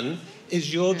you've done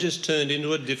is you've just turned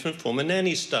into a different form of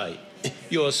nanny state.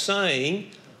 You're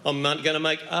saying, I'm going to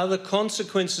make other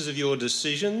consequences of your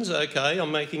decisions, okay,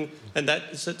 and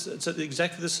it's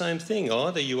exactly the same thing.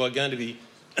 Either you are going to be,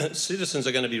 citizens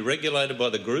are going to be regulated by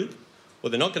the group, or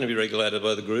they're not going to be regulated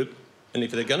by the group, and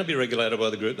if they're going to be regulated by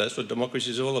the group, that's what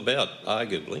democracy is all about,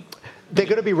 arguably. They're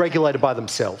going to be regulated by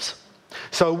themselves.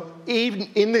 So even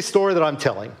in this story that I'm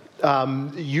telling,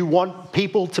 you want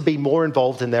people to be more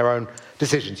involved in their own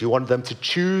decisions. You want them to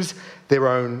choose their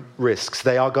own risks.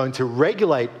 They are going to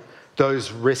regulate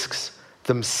those risks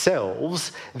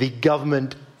themselves. The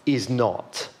government is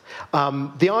not.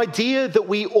 The idea that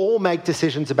we all make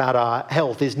decisions about our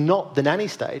health is not the nanny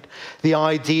state. The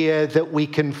idea that we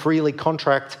can freely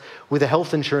contract with a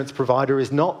health insurance provider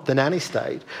is not the nanny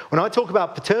state. When I talk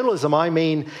about paternalism, I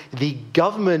mean the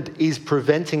government is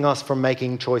preventing us from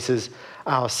making choices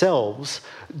ourselves.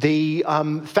 The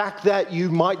fact that you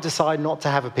might decide not to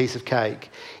have a piece of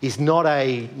cake is not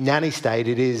a nanny state.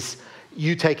 It is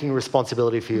you taking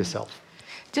responsibility for yourself.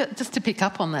 Just to pick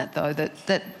up on that, though, that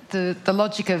the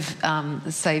logic of,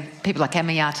 say, people like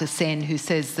Amartya Sen, who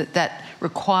says that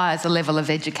requires a level of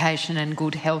education and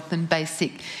good health and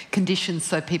basic conditions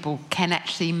so people can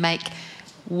actually make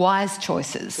wise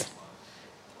choices.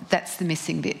 That's the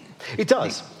missing bit. It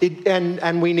does.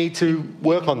 And we need to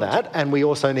work on that, and we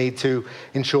also need to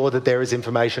ensure that there is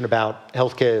information about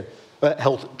healthcare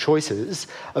health choices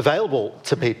available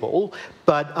to people.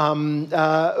 But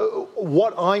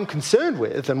what I'm concerned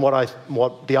with, and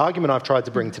what the argument I've tried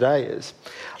to bring today is,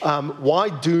 why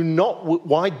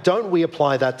don't we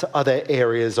apply that to other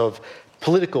areas of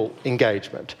political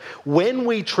engagement? When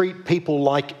we treat people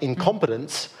like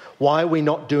incompetents, Why are we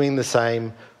not doing the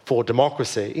same for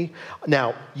democracy?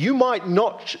 Now, you might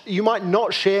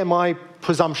not share my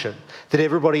presumption that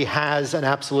everybody has an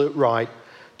absolute right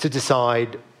to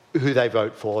decide who they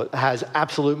vote for, has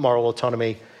absolute moral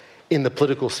autonomy in the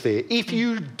political sphere. If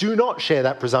you do not share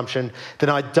that presumption,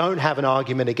 then I don't have an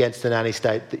argument against the nanny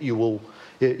state that you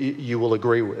will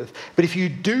agree with. But if you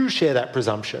do share that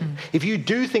presumption, if you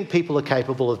do think people are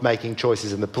capable of making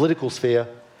choices in the political sphere,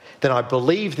 then I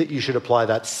believe that you should apply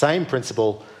that same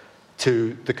principle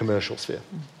to the commercial sphere.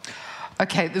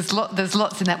 Okay, there's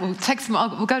lots in that.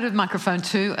 We'll go to microphone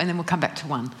 2 and then we'll come back to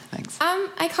 1. Thanks.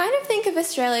 I kind of think of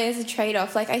Australia as a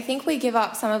trade-off. Like, I think we give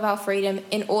up some of our freedom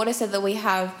in order so that we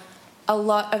have a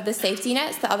lot of the safety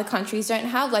nets that other countries don't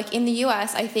have. Like, in the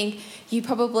US, I think you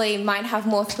probably might have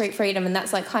more freedom, and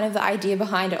that's like kind of the idea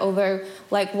behind it, although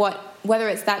like whether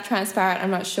it's that transparent, I'm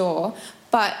not sure.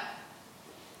 But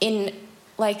in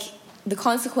like the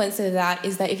consequence of that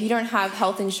is that if you don't have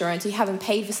health insurance, you haven't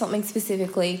paid for something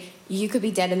specifically, you could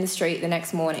be dead in the street the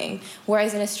next morning.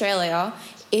 Whereas in Australia,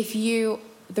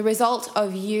 the result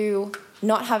of you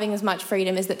not having as much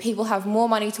freedom is that people have more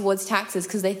money towards taxes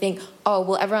because they think, oh,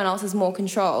 well, everyone else is more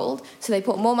controlled. So they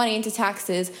put more money into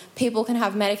taxes. People can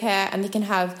have Medicare and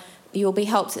you'll be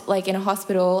helped like in a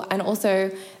hospital. And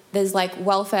also there's like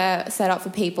welfare set up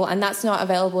for people. And that's not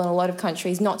available in a lot of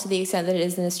countries, not to the extent that it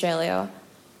is in Australia.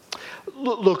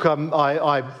 Look,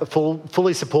 I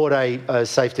fully support a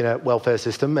safety net welfare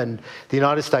system, and the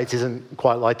United States isn't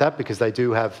quite like that because they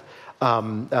do have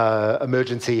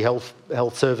emergency health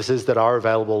services that are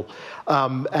available,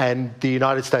 and the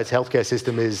United States healthcare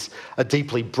system is a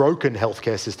deeply broken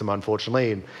healthcare system,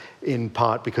 unfortunately, in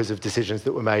part because of decisions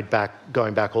that were made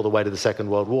going back all the way to the Second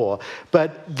World War.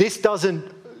 But this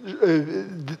doesn't.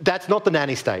 That's not the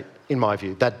nanny state, in my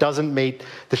view. That doesn't meet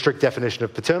the strict definition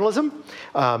of paternalism,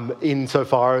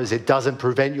 insofar as it doesn't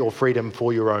prevent your freedom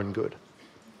for your own good.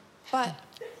 But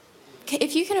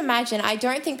if you can imagine, I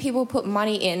don't think people put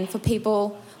money in for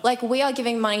people. Like, we are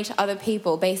giving money to other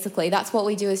people, basically. That's what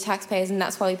we do as taxpayers, and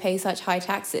that's why we pay such high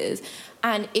taxes.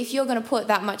 And if you're going to put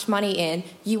that much money in,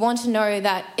 you want to know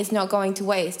that it's not going to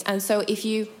waste. And so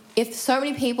if so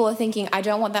many people are thinking, I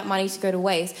don't want that money to go to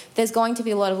waste, there's going to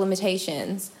be a lot of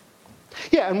limitations.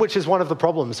 Yeah, and which is one of the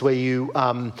problems where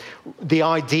the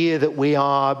idea that we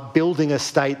are building a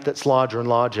state that's larger and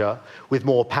larger with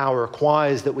more power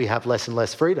requires that we have less and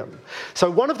less freedom.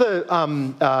 So one of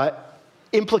the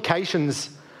implications,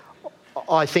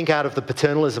 I think, out of the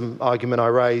paternalism argument I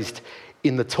raised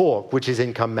in the talk, which is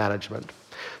income management.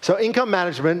 So income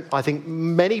management, I think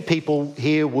many people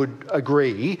here would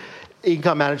agree,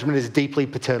 income management is deeply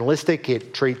paternalistic.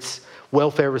 It treats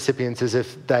welfare recipients as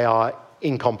if they are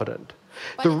incompetent.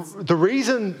 The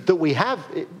reason that we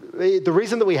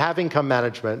have income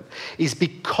management is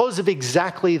because of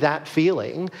exactly that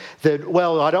feeling that,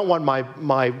 well, I don't want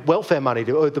my welfare money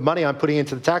or the money I'm putting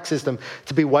into the tax system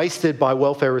to be wasted by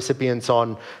welfare recipients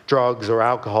on drugs or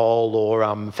alcohol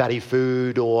or fatty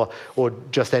food or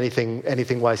just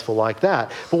anything wasteful like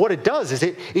that. But what it does is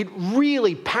it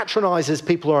really patronises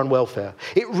people who are on welfare.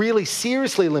 It really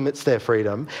seriously limits their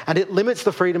freedom, and it limits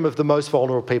the freedom of the most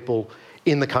vulnerable people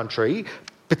in the country,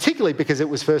 particularly because it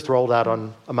was first rolled out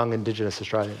among Indigenous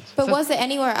Australians. But was it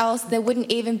anywhere else, there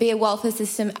wouldn't even be a welfare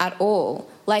system at all.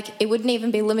 Like, it wouldn't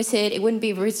even be limited, it wouldn't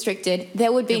be restricted.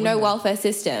 There would be no welfare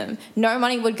system. No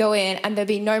money would go in, and there'd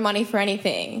be no money for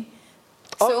anything.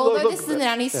 So although this is a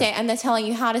nanny state and they're telling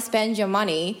you how to spend your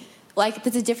money, like,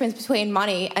 there's a difference between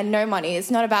money and no money.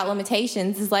 It's not about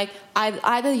limitations. It's like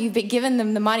either you've been given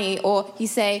them the money or you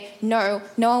say, no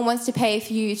one wants to pay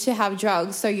for you to have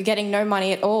drugs, so you're getting no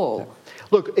money at all. Yeah.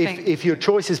 Look, if your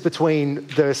choice is between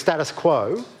the status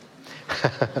quo,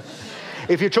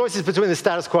 if your choice is between the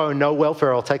status quo and no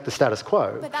welfare, I'll take the status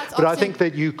quo. But I think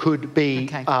that you could be,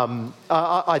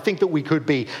 I think that we could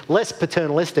be less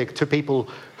paternalistic to people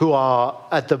who are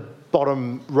at the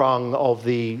bottom rung of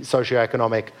the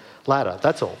socioeconomic ladder.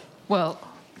 That's all. Well,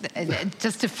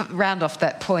 just to round off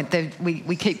that point,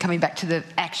 we keep coming back to the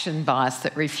action bias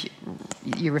that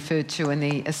you referred to and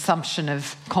the assumption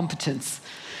of competence,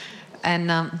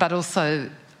 and but also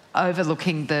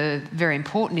overlooking the very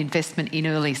important investment in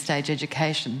early stage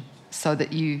education, so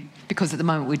that because at the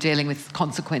moment we're dealing with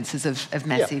consequences of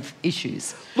massive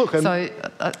issues. Look, so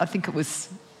I think it was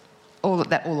all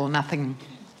or nothing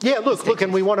Yeah, look,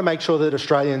 and we want to make sure that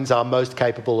Australians are most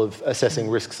capable of assessing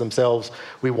risks themselves.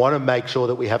 We want to make sure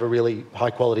that we have a really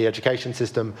high-quality education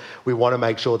system. We want to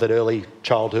make sure that early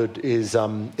childhood is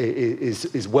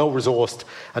well-resourced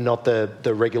and not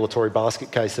the regulatory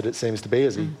basket case that it seems to be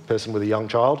as a person with a young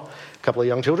child, a couple of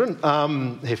young children,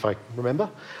 if I remember.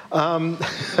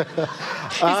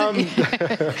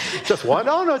 Just one?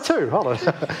 Oh, no, two. Hold on.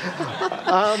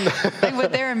 They were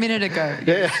there a minute ago.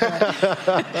 Yeah.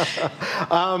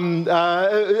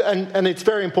 And it's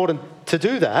very important to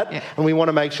do that, and we want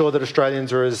to make sure that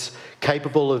Australians are as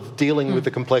capable of dealing with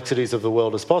the complexities of the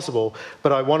world as possible,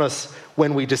 but I want us,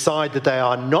 when we decide that they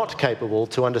are not capable,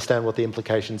 to understand what the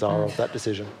implications are of that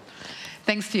decision.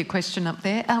 Thanks for your question up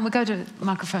there. We'll go to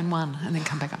microphone 1 and then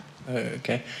come back up.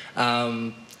 Okay.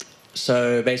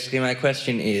 So basically my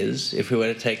question is, if we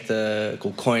were to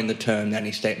coin the term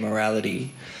nanny state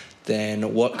morality,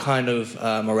 then what kind of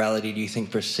morality do you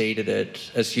think preceded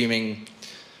it, assuming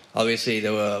obviously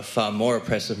there were far more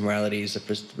oppressive moralities that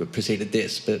preceded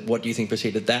this, but what do you think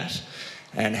preceded that,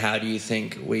 and how do you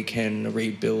think we can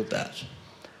rebuild that?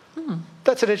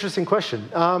 That's an interesting question.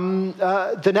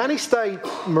 The nanny state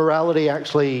morality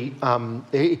actually,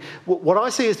 what I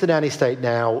see as the nanny state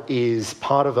now is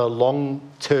part of a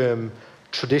long-term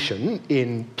tradition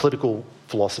in political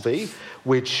philosophy,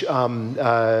 which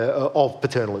of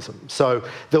paternalism. So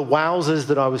the wowsers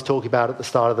that I was talking about at the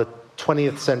start of the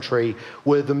 20th century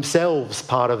were themselves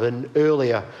part of an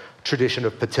earlier tradition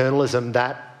of paternalism.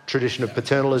 That tradition of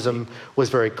paternalism was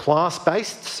very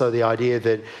class-based, so the idea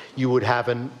that you would have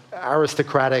an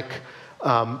aristocratic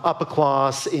upper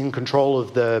class in control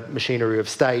of the machinery of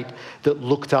state that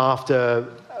looked after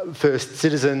first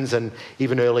citizens, and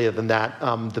even earlier than that,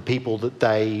 the people who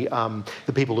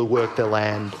worked their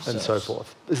land and so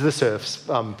forth. The serfs,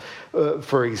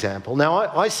 for example.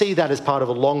 Now, I see that as part of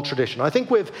a long tradition. I think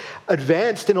we've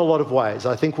advanced in a lot of ways.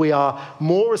 I think we are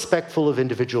more respectful of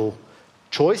individual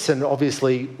choice, and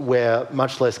obviously we're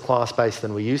much less class-based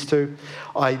than we used to.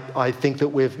 I think that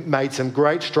we've made some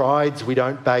great strides. We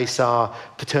don't base our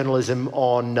paternalism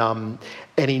on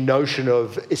any notion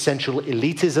of essential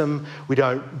elitism. We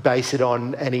don't base it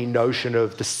on any notion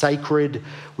of the sacred.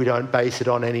 We don't base it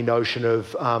on any notion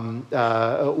of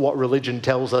what religion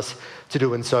tells us to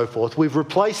do and so forth. We've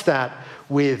replaced that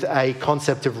with a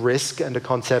concept of risk and a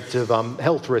concept of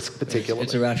health risk particularly.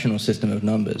 It's a rational system of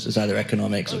numbers. It's either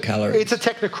economics or calories. It's a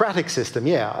technocratic system,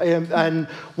 yeah. And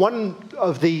one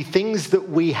of the things that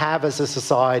we have as a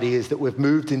society is that we've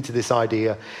moved into this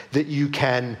idea that you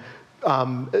can,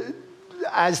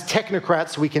 as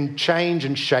technocrats, we can change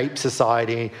and shape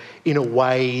society in a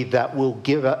way that will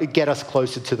get us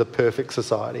closer to the perfect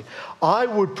society. I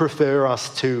would prefer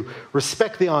us to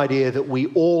respect the idea that we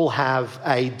all have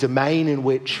a domain in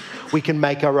which we can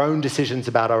make our own decisions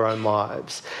about our own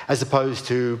lives, as opposed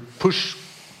to push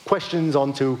questions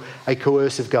onto a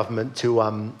coercive government to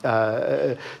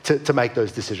make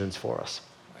those decisions for us.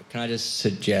 Can I just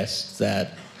suggest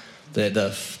that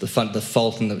the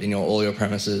fault in all your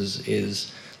premises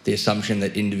is the assumption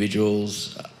that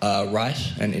individuals are right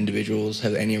and individuals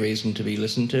have any reason to be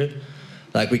listened to?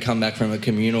 Like, we come back from a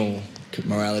communal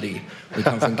morality. We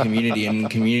come from community, and in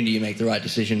community you make the right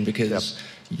decision because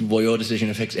your decision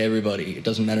affects everybody. It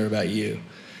doesn't matter about you.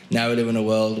 Now we live in a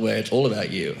world where it's all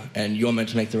about you, and you're meant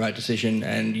to make the right decision,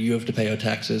 and you have to pay your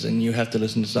taxes, and you have to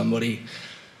listen to somebody.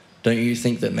 Don't you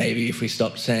think that maybe if we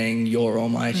stopped saying you're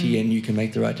almighty and you can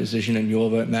make the right decision and your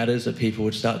vote matters, that people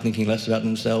would start thinking less about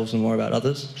themselves and more about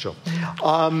others? Sure.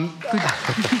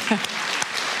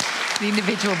 The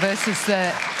individual versus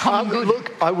the common good.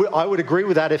 Look, I would agree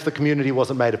with that if the community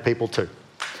wasn't made of people too.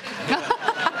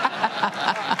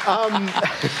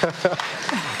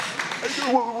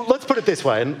 Let's put it this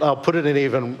way, and I'll put it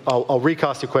in I'll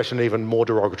recast your question in an even more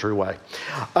derogatory way.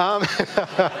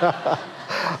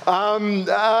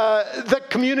 The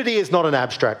community is not an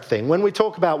abstract thing. When we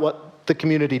talk about what the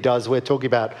community does, we're talking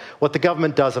about what the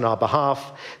government does on our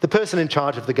behalf. The person in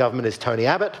charge of the government is Tony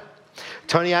Abbott.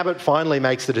 Tony Abbott finally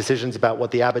makes the decisions about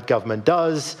what the Abbott government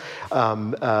does.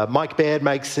 Mike Baird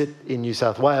makes it in New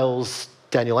South Wales.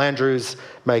 Daniel Andrews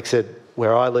makes it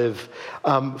where I live.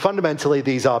 Fundamentally,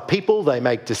 these are people. They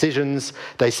make decisions.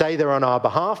 They say they're on our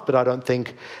behalf, but I don't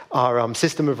think our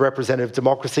system of representative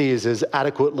democracy is as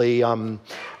adequately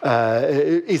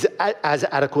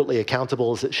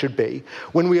accountable as it should be.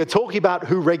 When we are talking about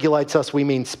who regulates us, we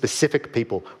mean specific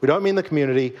people. We don't mean the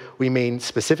community. We mean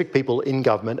specific people in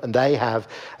government, and they have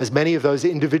as many of those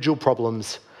individual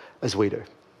problems as we do.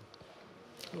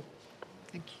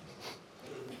 Thank you.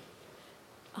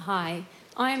 Hi.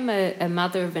 I'm a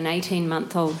mother of an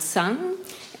 18-month-old son,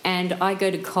 and I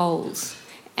go to Coles.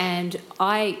 And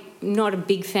I'm not a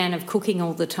big fan of cooking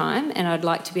all the time, and I'd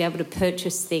like to be able to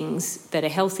purchase things that are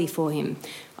healthy for him.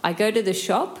 I go to the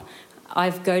shop, I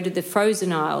go to the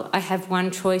frozen aisle. I have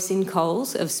one choice in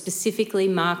Coles of specifically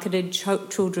marketed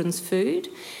children's food.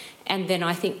 And then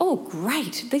I think, oh,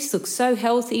 great, this looks so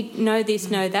healthy, know this,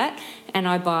 know that. And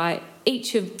I buy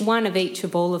one of each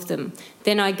of all of them.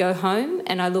 Then I go home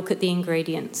and I look at the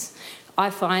ingredients. I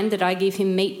find that I give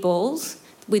him meatballs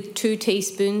with 2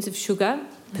 teaspoons of sugar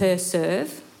per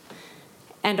serve.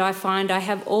 And I find I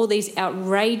have all these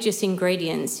outrageous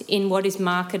ingredients in what is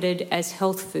marketed as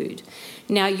health food.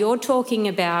 Now, you're talking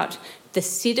about the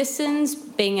citizens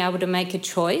being able to make a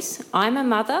choice. I'm a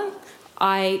mother.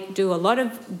 I do a lot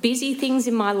of busy things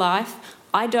in my life.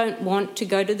 I don't want to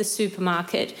go to the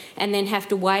supermarket and then have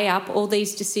to weigh up all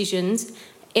these decisions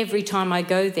every time I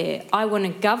go there. I want a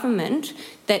government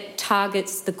that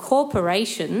targets the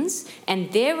corporations and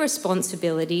their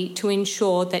responsibility to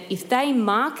ensure that if they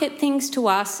market things to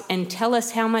us and tell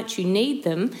us how much you need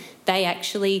them, they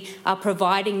actually are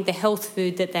providing the health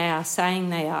food that they are saying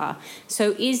they are.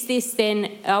 So is this then,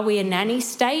 are we a nanny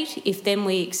state if then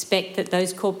we expect that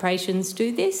those corporations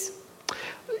do this?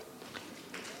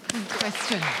 Good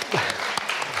question.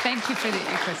 Thank you for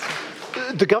your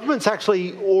question. The government's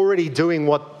actually already doing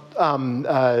what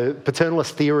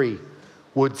paternalist theory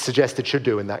would suggest it should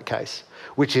do in that case,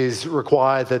 which is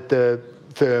require that the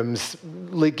firms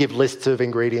give lists of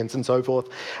ingredients and so forth.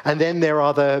 And then there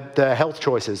are the health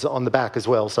choices on the back as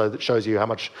well, so that shows you how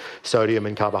much sodium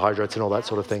and carbohydrates and all that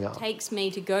sort of thing are. It takes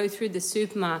me to go through the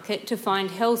supermarket to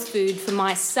find health food for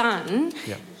my son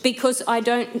because I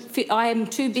am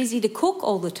too busy to cook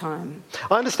all the time.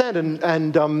 I understand,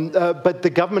 but the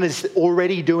government is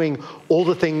already doing all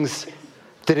the things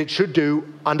that it should do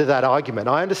under that argument.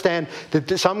 I understand that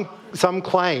some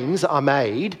claims are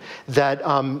made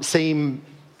that seem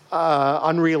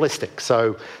unrealistic.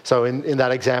 So in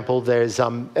that example, there's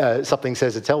something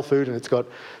says it's health food and it's got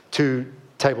 2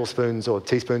 tablespoons or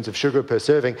teaspoons of sugar per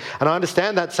serving. And I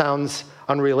understand that sounds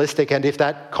unrealistic, and if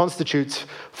that constitutes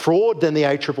fraud, then the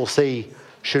ACCC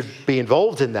should be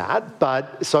involved in that,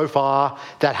 but so far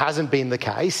that hasn't been the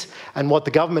case. And what the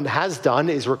government has done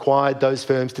is required those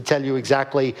firms to tell you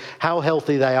exactly how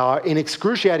healthy they are in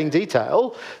excruciating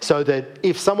detail, so that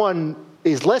if someone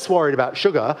is less worried about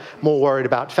sugar, more worried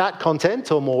about fat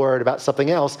content, or more worried about something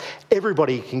else,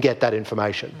 everybody can get that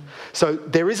information. So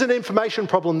there is an information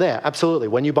problem there, absolutely.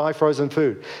 When you buy frozen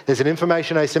food, there's an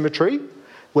information asymmetry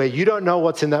where you don't know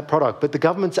what's in that product, but the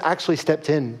government's actually stepped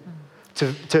in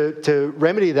to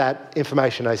remedy that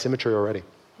information asymmetry already.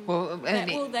 Well,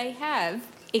 they have,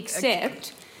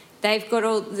 except they've got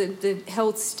all the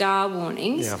health star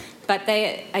warnings, but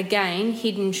they are, again,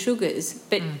 hidden sugars.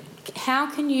 But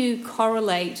how can you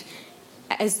correlate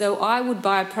as though I would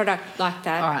buy a product like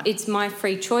that? Right. It's my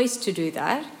free choice to do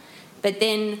that. But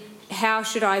then how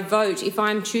should I vote if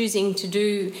I'm choosing to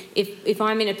do, if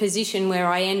I'm in a position where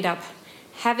I end up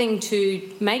having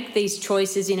to make these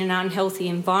choices in an unhealthy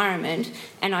environment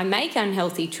and I make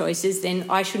unhealthy choices, then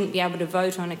I shouldn't be able to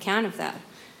vote on account of that.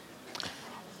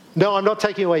 No, I'm not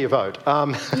taking away your vote. No, I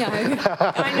know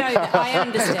that. I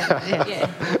understand.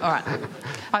 Yeah. All right.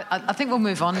 I think we'll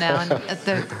move on now. And at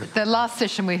the last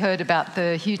session we heard about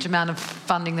the huge amount of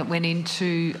funding that went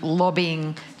into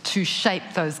lobbying to shape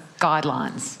those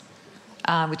guidelines.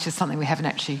 Which is something we haven't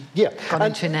actually gone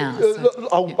into now. So,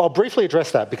 I'll briefly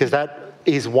address that, because that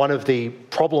is one of the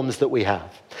problems that we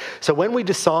have. So when we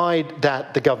decide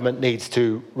that the government needs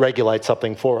to regulate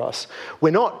something for us,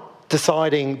 we're not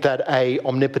deciding that a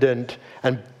omnipotent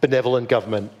and benevolent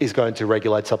government is going to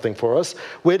regulate something for us.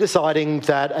 We're deciding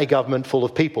that a government full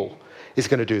of people is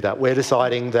going to do that. We're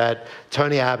deciding that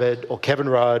Tony Abbott or Kevin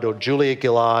Rudd or Julia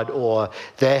Gillard or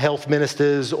their health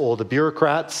ministers or the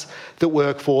bureaucrats that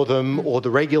work for them or the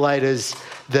regulators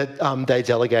that they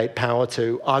delegate power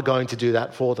to are going to do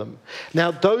that for them.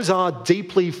 Now, those are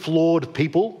deeply flawed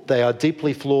people. They are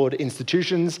deeply flawed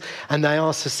institutions, and they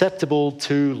are susceptible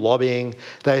to lobbying.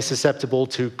 They are susceptible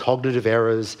to cognitive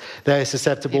errors. They are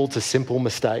susceptible to simple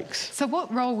mistakes. So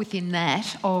what role within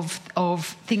that of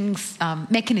things,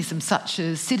 mechanisms such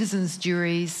as citizens'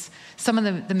 juries, some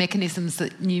of the mechanisms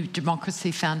that New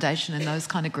Democracy Foundation and those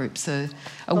kind of groups are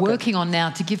working on now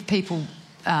to give people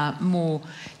more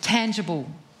tangible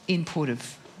input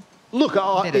of... Look,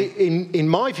 in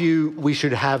my view, we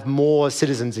should have more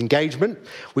citizens' engagement.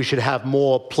 We should have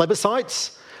more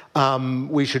plebiscites.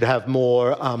 We should have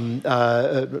more,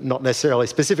 not necessarily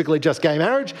specifically just gay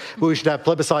marriage, but we should have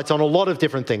plebiscites on a lot of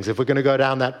different things. If we're going to go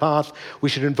down that path, we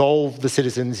should involve the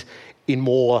citizens in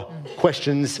more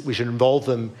questions. We should involve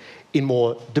them in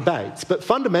more debates. But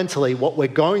fundamentally, what we're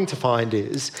going to find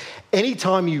is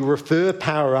anytime you refer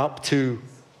power up to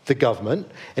the government,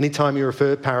 anytime you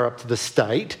refer power up to the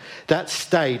state, that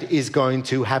state is going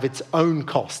to have its own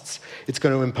costs. It's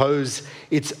going to impose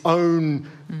its own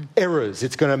errors.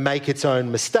 It's going to make its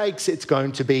own mistakes. It's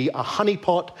going to be a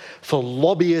honeypot for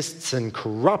lobbyists and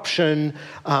corruption,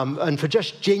 and for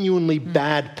just genuinely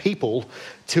bad people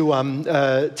to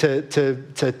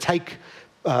take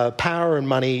power and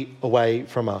money away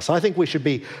from us. I think we should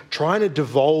be trying to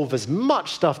devolve as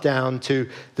much stuff down to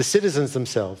the citizens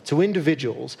themselves, to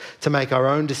individuals, to make our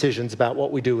own decisions about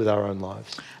what we do with our own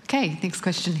lives. Okay, next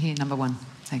question here, number 1.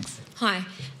 Thanks. Hi.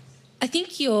 I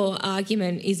think your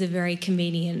argument is a very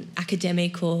convenient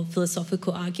academic or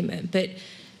philosophical argument, but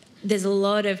there's a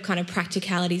lot of kind of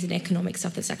practicalities and economic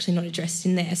stuff that's actually not addressed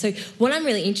in there. So what I'm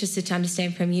really interested to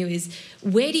understand from you is,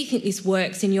 where do you think this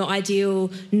works in your ideal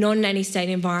non-nanny state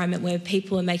environment where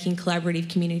people are making collaborative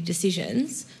community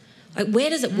decisions? Like, where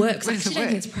does it work? Because I actually don't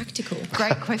think it's practical.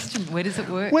 Great question. Where does it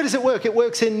work? Where does it work? It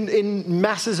works in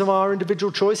masses of our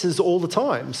individual choices all the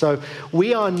time. So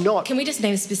we are not... Can we just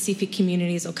name specific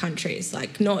communities or countries?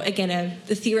 Like, not, again,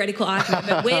 the theoretical argument,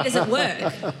 but where does it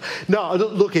work? No,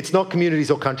 look, it's not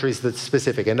communities or countries that's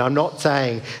specific. And I'm not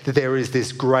saying that there is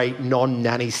this great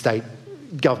non-nanny state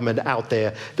government out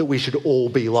there that we should all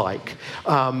be like.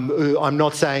 I'm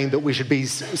not saying that we should be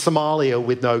Somalia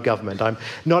with no government. I'm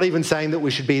not even saying that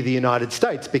we should be the United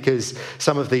States, because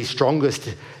some of the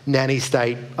strongest nanny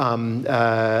state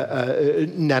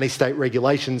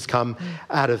regulations come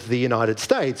out of the United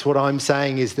States. What I'm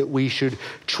saying is that we should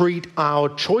treat our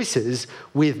choices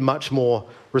with much more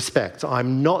respect.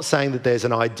 I'm not saying that there's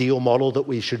an ideal model that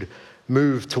we should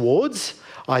move towards.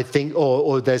 I think,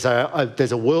 or there's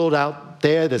a world out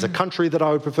there, there's a country that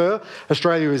I would prefer.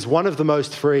 Australia is one of the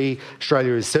most free.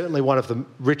 Australia is certainly one of the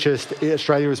richest.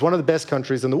 Australia is one of the best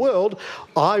countries in the world.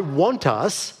 I want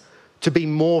us to be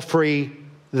more free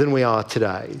than we are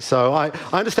today. So I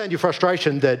understand your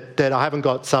frustration that I haven't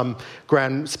got some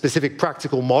grand specific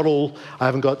practical model. I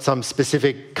haven't got some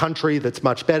specific country that's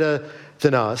much better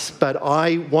than us. But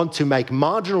I want to make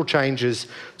marginal changes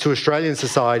to Australian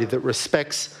society that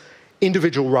respects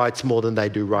individual rights more than they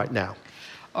do right now.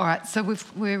 All right, so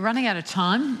we're running out of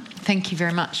time. Thank you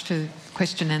very much for the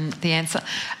question and the answer.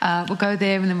 We'll go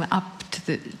there and then we're up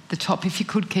to the top. If you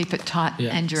could keep it tight,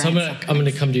 and your answer. I'm going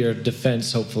to come to your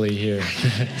defence, hopefully, here.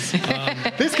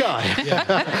 This guy.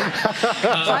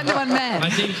 Find the one man.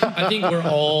 I think we're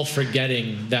all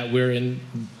forgetting that we're in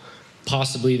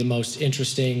possibly the most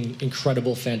interesting,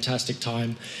 incredible, fantastic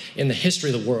time in the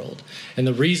history of the world. And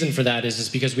the reason for that is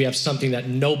because we have something that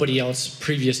nobody else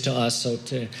previous to us, so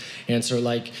to answer,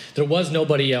 like, there was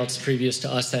nobody else previous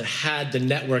to us that had the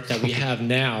network that we have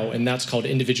now, and that's called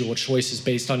individual choices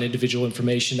based on individual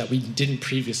information that we didn't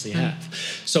previously have.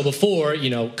 So before,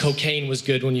 cocaine was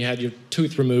good when you had your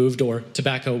tooth removed, or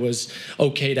tobacco was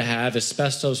okay to have,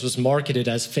 asbestos was marketed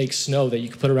as fake snow that you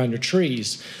could put around your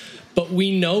trees. But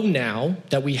we know now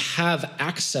that we have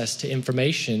access to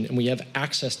information, and we have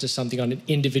access to something on an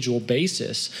individual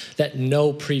basis that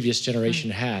no previous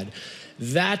generation had.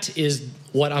 That is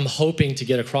what I'm hoping to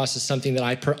get across, is something that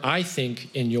I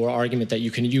think in your argument that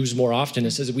you can use more often,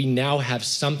 is we now have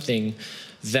something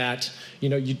that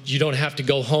you don't have to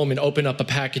go home and open up a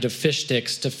packet of fish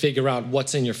sticks to figure out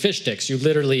what's in your fish sticks. You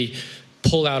literally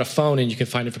pull out a phone and you can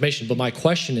find information. But my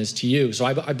question is to you. So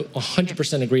I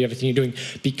 100% agree with everything you're doing,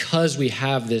 because we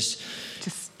have this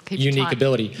unique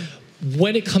ability.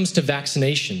 When it comes to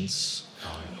vaccinations,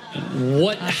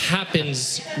 what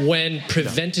happens when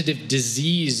preventative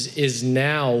disease is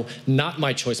now not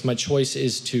my choice? My choice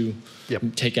is to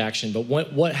take action. But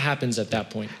what happens at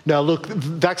that point? Now, look,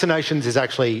 vaccinations is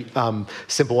actually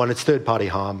simple one. It's third-party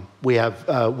harm.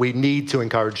 We need to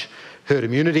encourage herd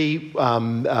immunity.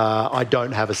 I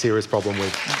don't have a serious problem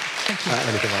with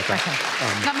anything like that.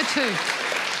 Okay.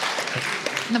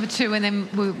 Number two, and then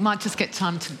we might just get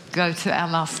time to go to our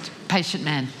last patient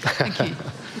man. Thank you.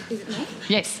 Is it me?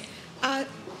 Yes.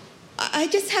 I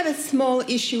just have a small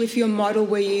issue with your model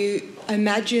where you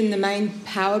imagine the main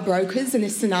power brokers in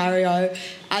this scenario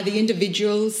are the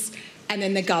individuals and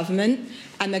then the government.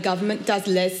 And the government does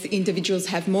less, the individuals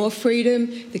have more freedom.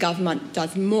 The government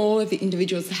does more, the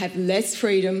individuals have less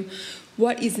freedom.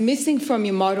 What is missing from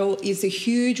your model is a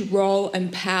huge role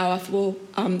and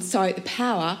the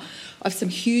power of some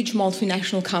huge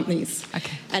multinational companies.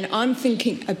 Okay. And I'm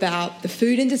thinking about the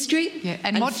food industry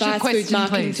and what's your fast question, food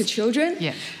marketing please? to children.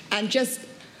 Yeah. And just,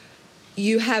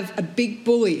 you have a big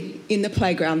bully in the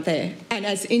playground there. And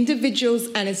as individuals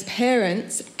and as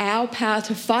parents, our power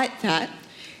to fight that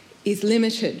is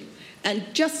limited. And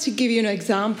just to give you an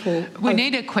example... We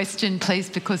need a question, please,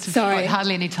 because we've got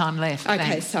hardly any time left. Okay,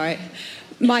 Thanks. sorry.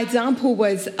 My example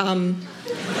was... Okay, I'm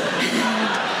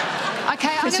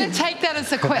going to take that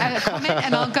as a comment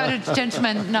and I'll go to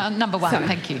gentleman number one. Sorry.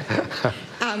 Thank you.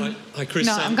 Hi, Chris.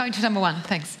 No, I'm going to number one.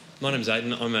 Thanks. My name's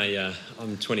Aidan.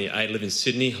 I'm 28, I live in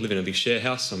Sydney. I live in a big share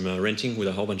house. I'm renting with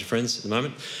a whole bunch of friends at the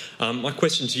moment. My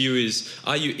question to you is,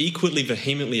 are you equally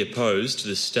vehemently opposed to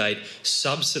the state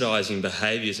subsidising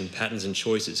behaviours and patterns and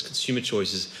choices, consumer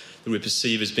choices, that we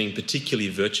perceive as being particularly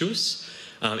virtuous?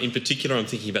 In particular, I'm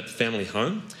thinking about the family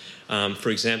home.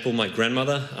 For example, my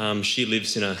grandmother, she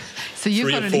lives in a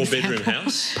 3 or 4 bedroom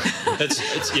house.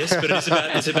 Yes, but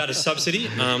it's about a subsidy,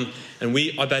 and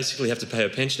I basically have to pay her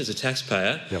pension as a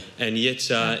taxpayer, and yet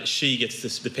she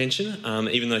gets the pension,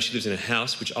 even though she lives in a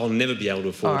house which I'll never be able to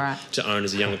afford to own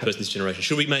as a younger person this generation.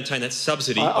 Should we maintain that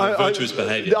subsidy of virtuous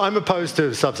behaviour? I'm opposed to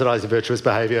subsidising virtuous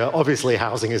behaviour. Obviously,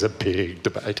 housing is a big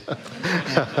debate. All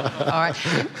right.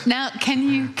 Now, can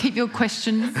you keep your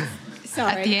question...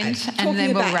 Sorry, at the end, and then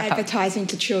we'll about wrap up. advertising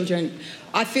to children,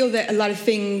 I feel that a lot of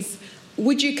things...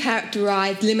 Would you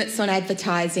characterise limits on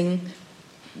advertising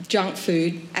junk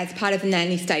food as part of the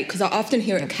nanny state? Because I often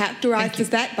hear it characterised as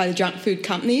that by the junk food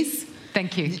companies.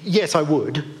 Thank you. Yes, I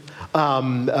would,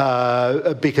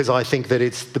 because I think that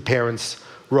it's the parents'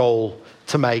 role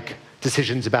to make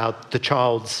decisions about the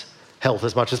child's health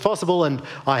as much as possible, and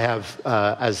I have,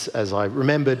 as I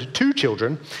remembered, 2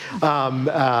 children, and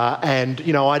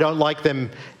I don't like them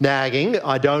nagging.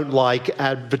 I don't like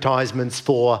advertisements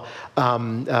for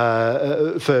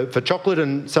chocolate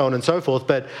and so on and so forth.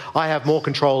 But I have more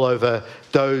control over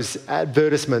those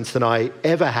advertisements than I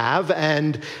ever have,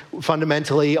 and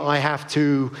fundamentally, I have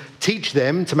to teach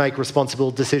them to make responsible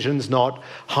decisions, not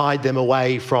hide them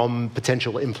away from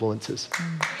potential influences.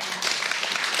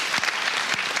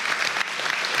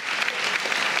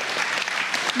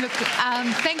 Look,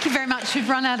 thank you very much. We've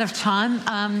run out of time.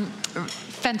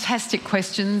 Fantastic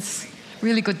questions.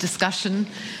 Really good discussion.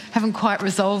 Haven't quite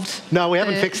resolved. No, we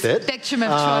haven't fixed it. Spectrum of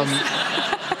choice.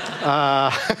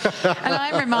 And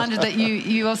I'm reminded that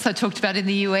you also talked about in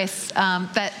the US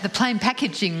that the plain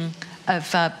packaging of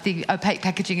the opaque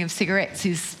packaging of cigarettes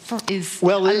is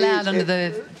allowed under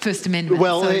the First Amendment.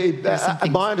 Well,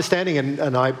 my understanding, and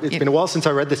it's been a while since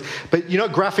I read this, but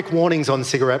graphic warnings on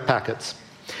cigarette packets.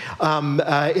 In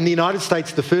the United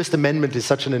States, the First Amendment is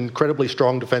such an incredibly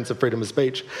strong defence of freedom of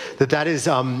speech that is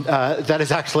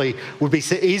actually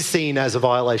is seen as a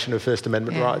violation of First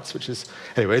Amendment rights, which is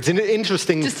anyway. It's an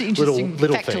interesting little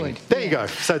factoid. thing. There you go.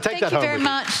 So take that home. Thank you very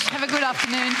much. Have a good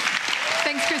afternoon.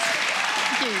 Thanks, Chris.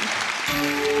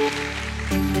 Thank you.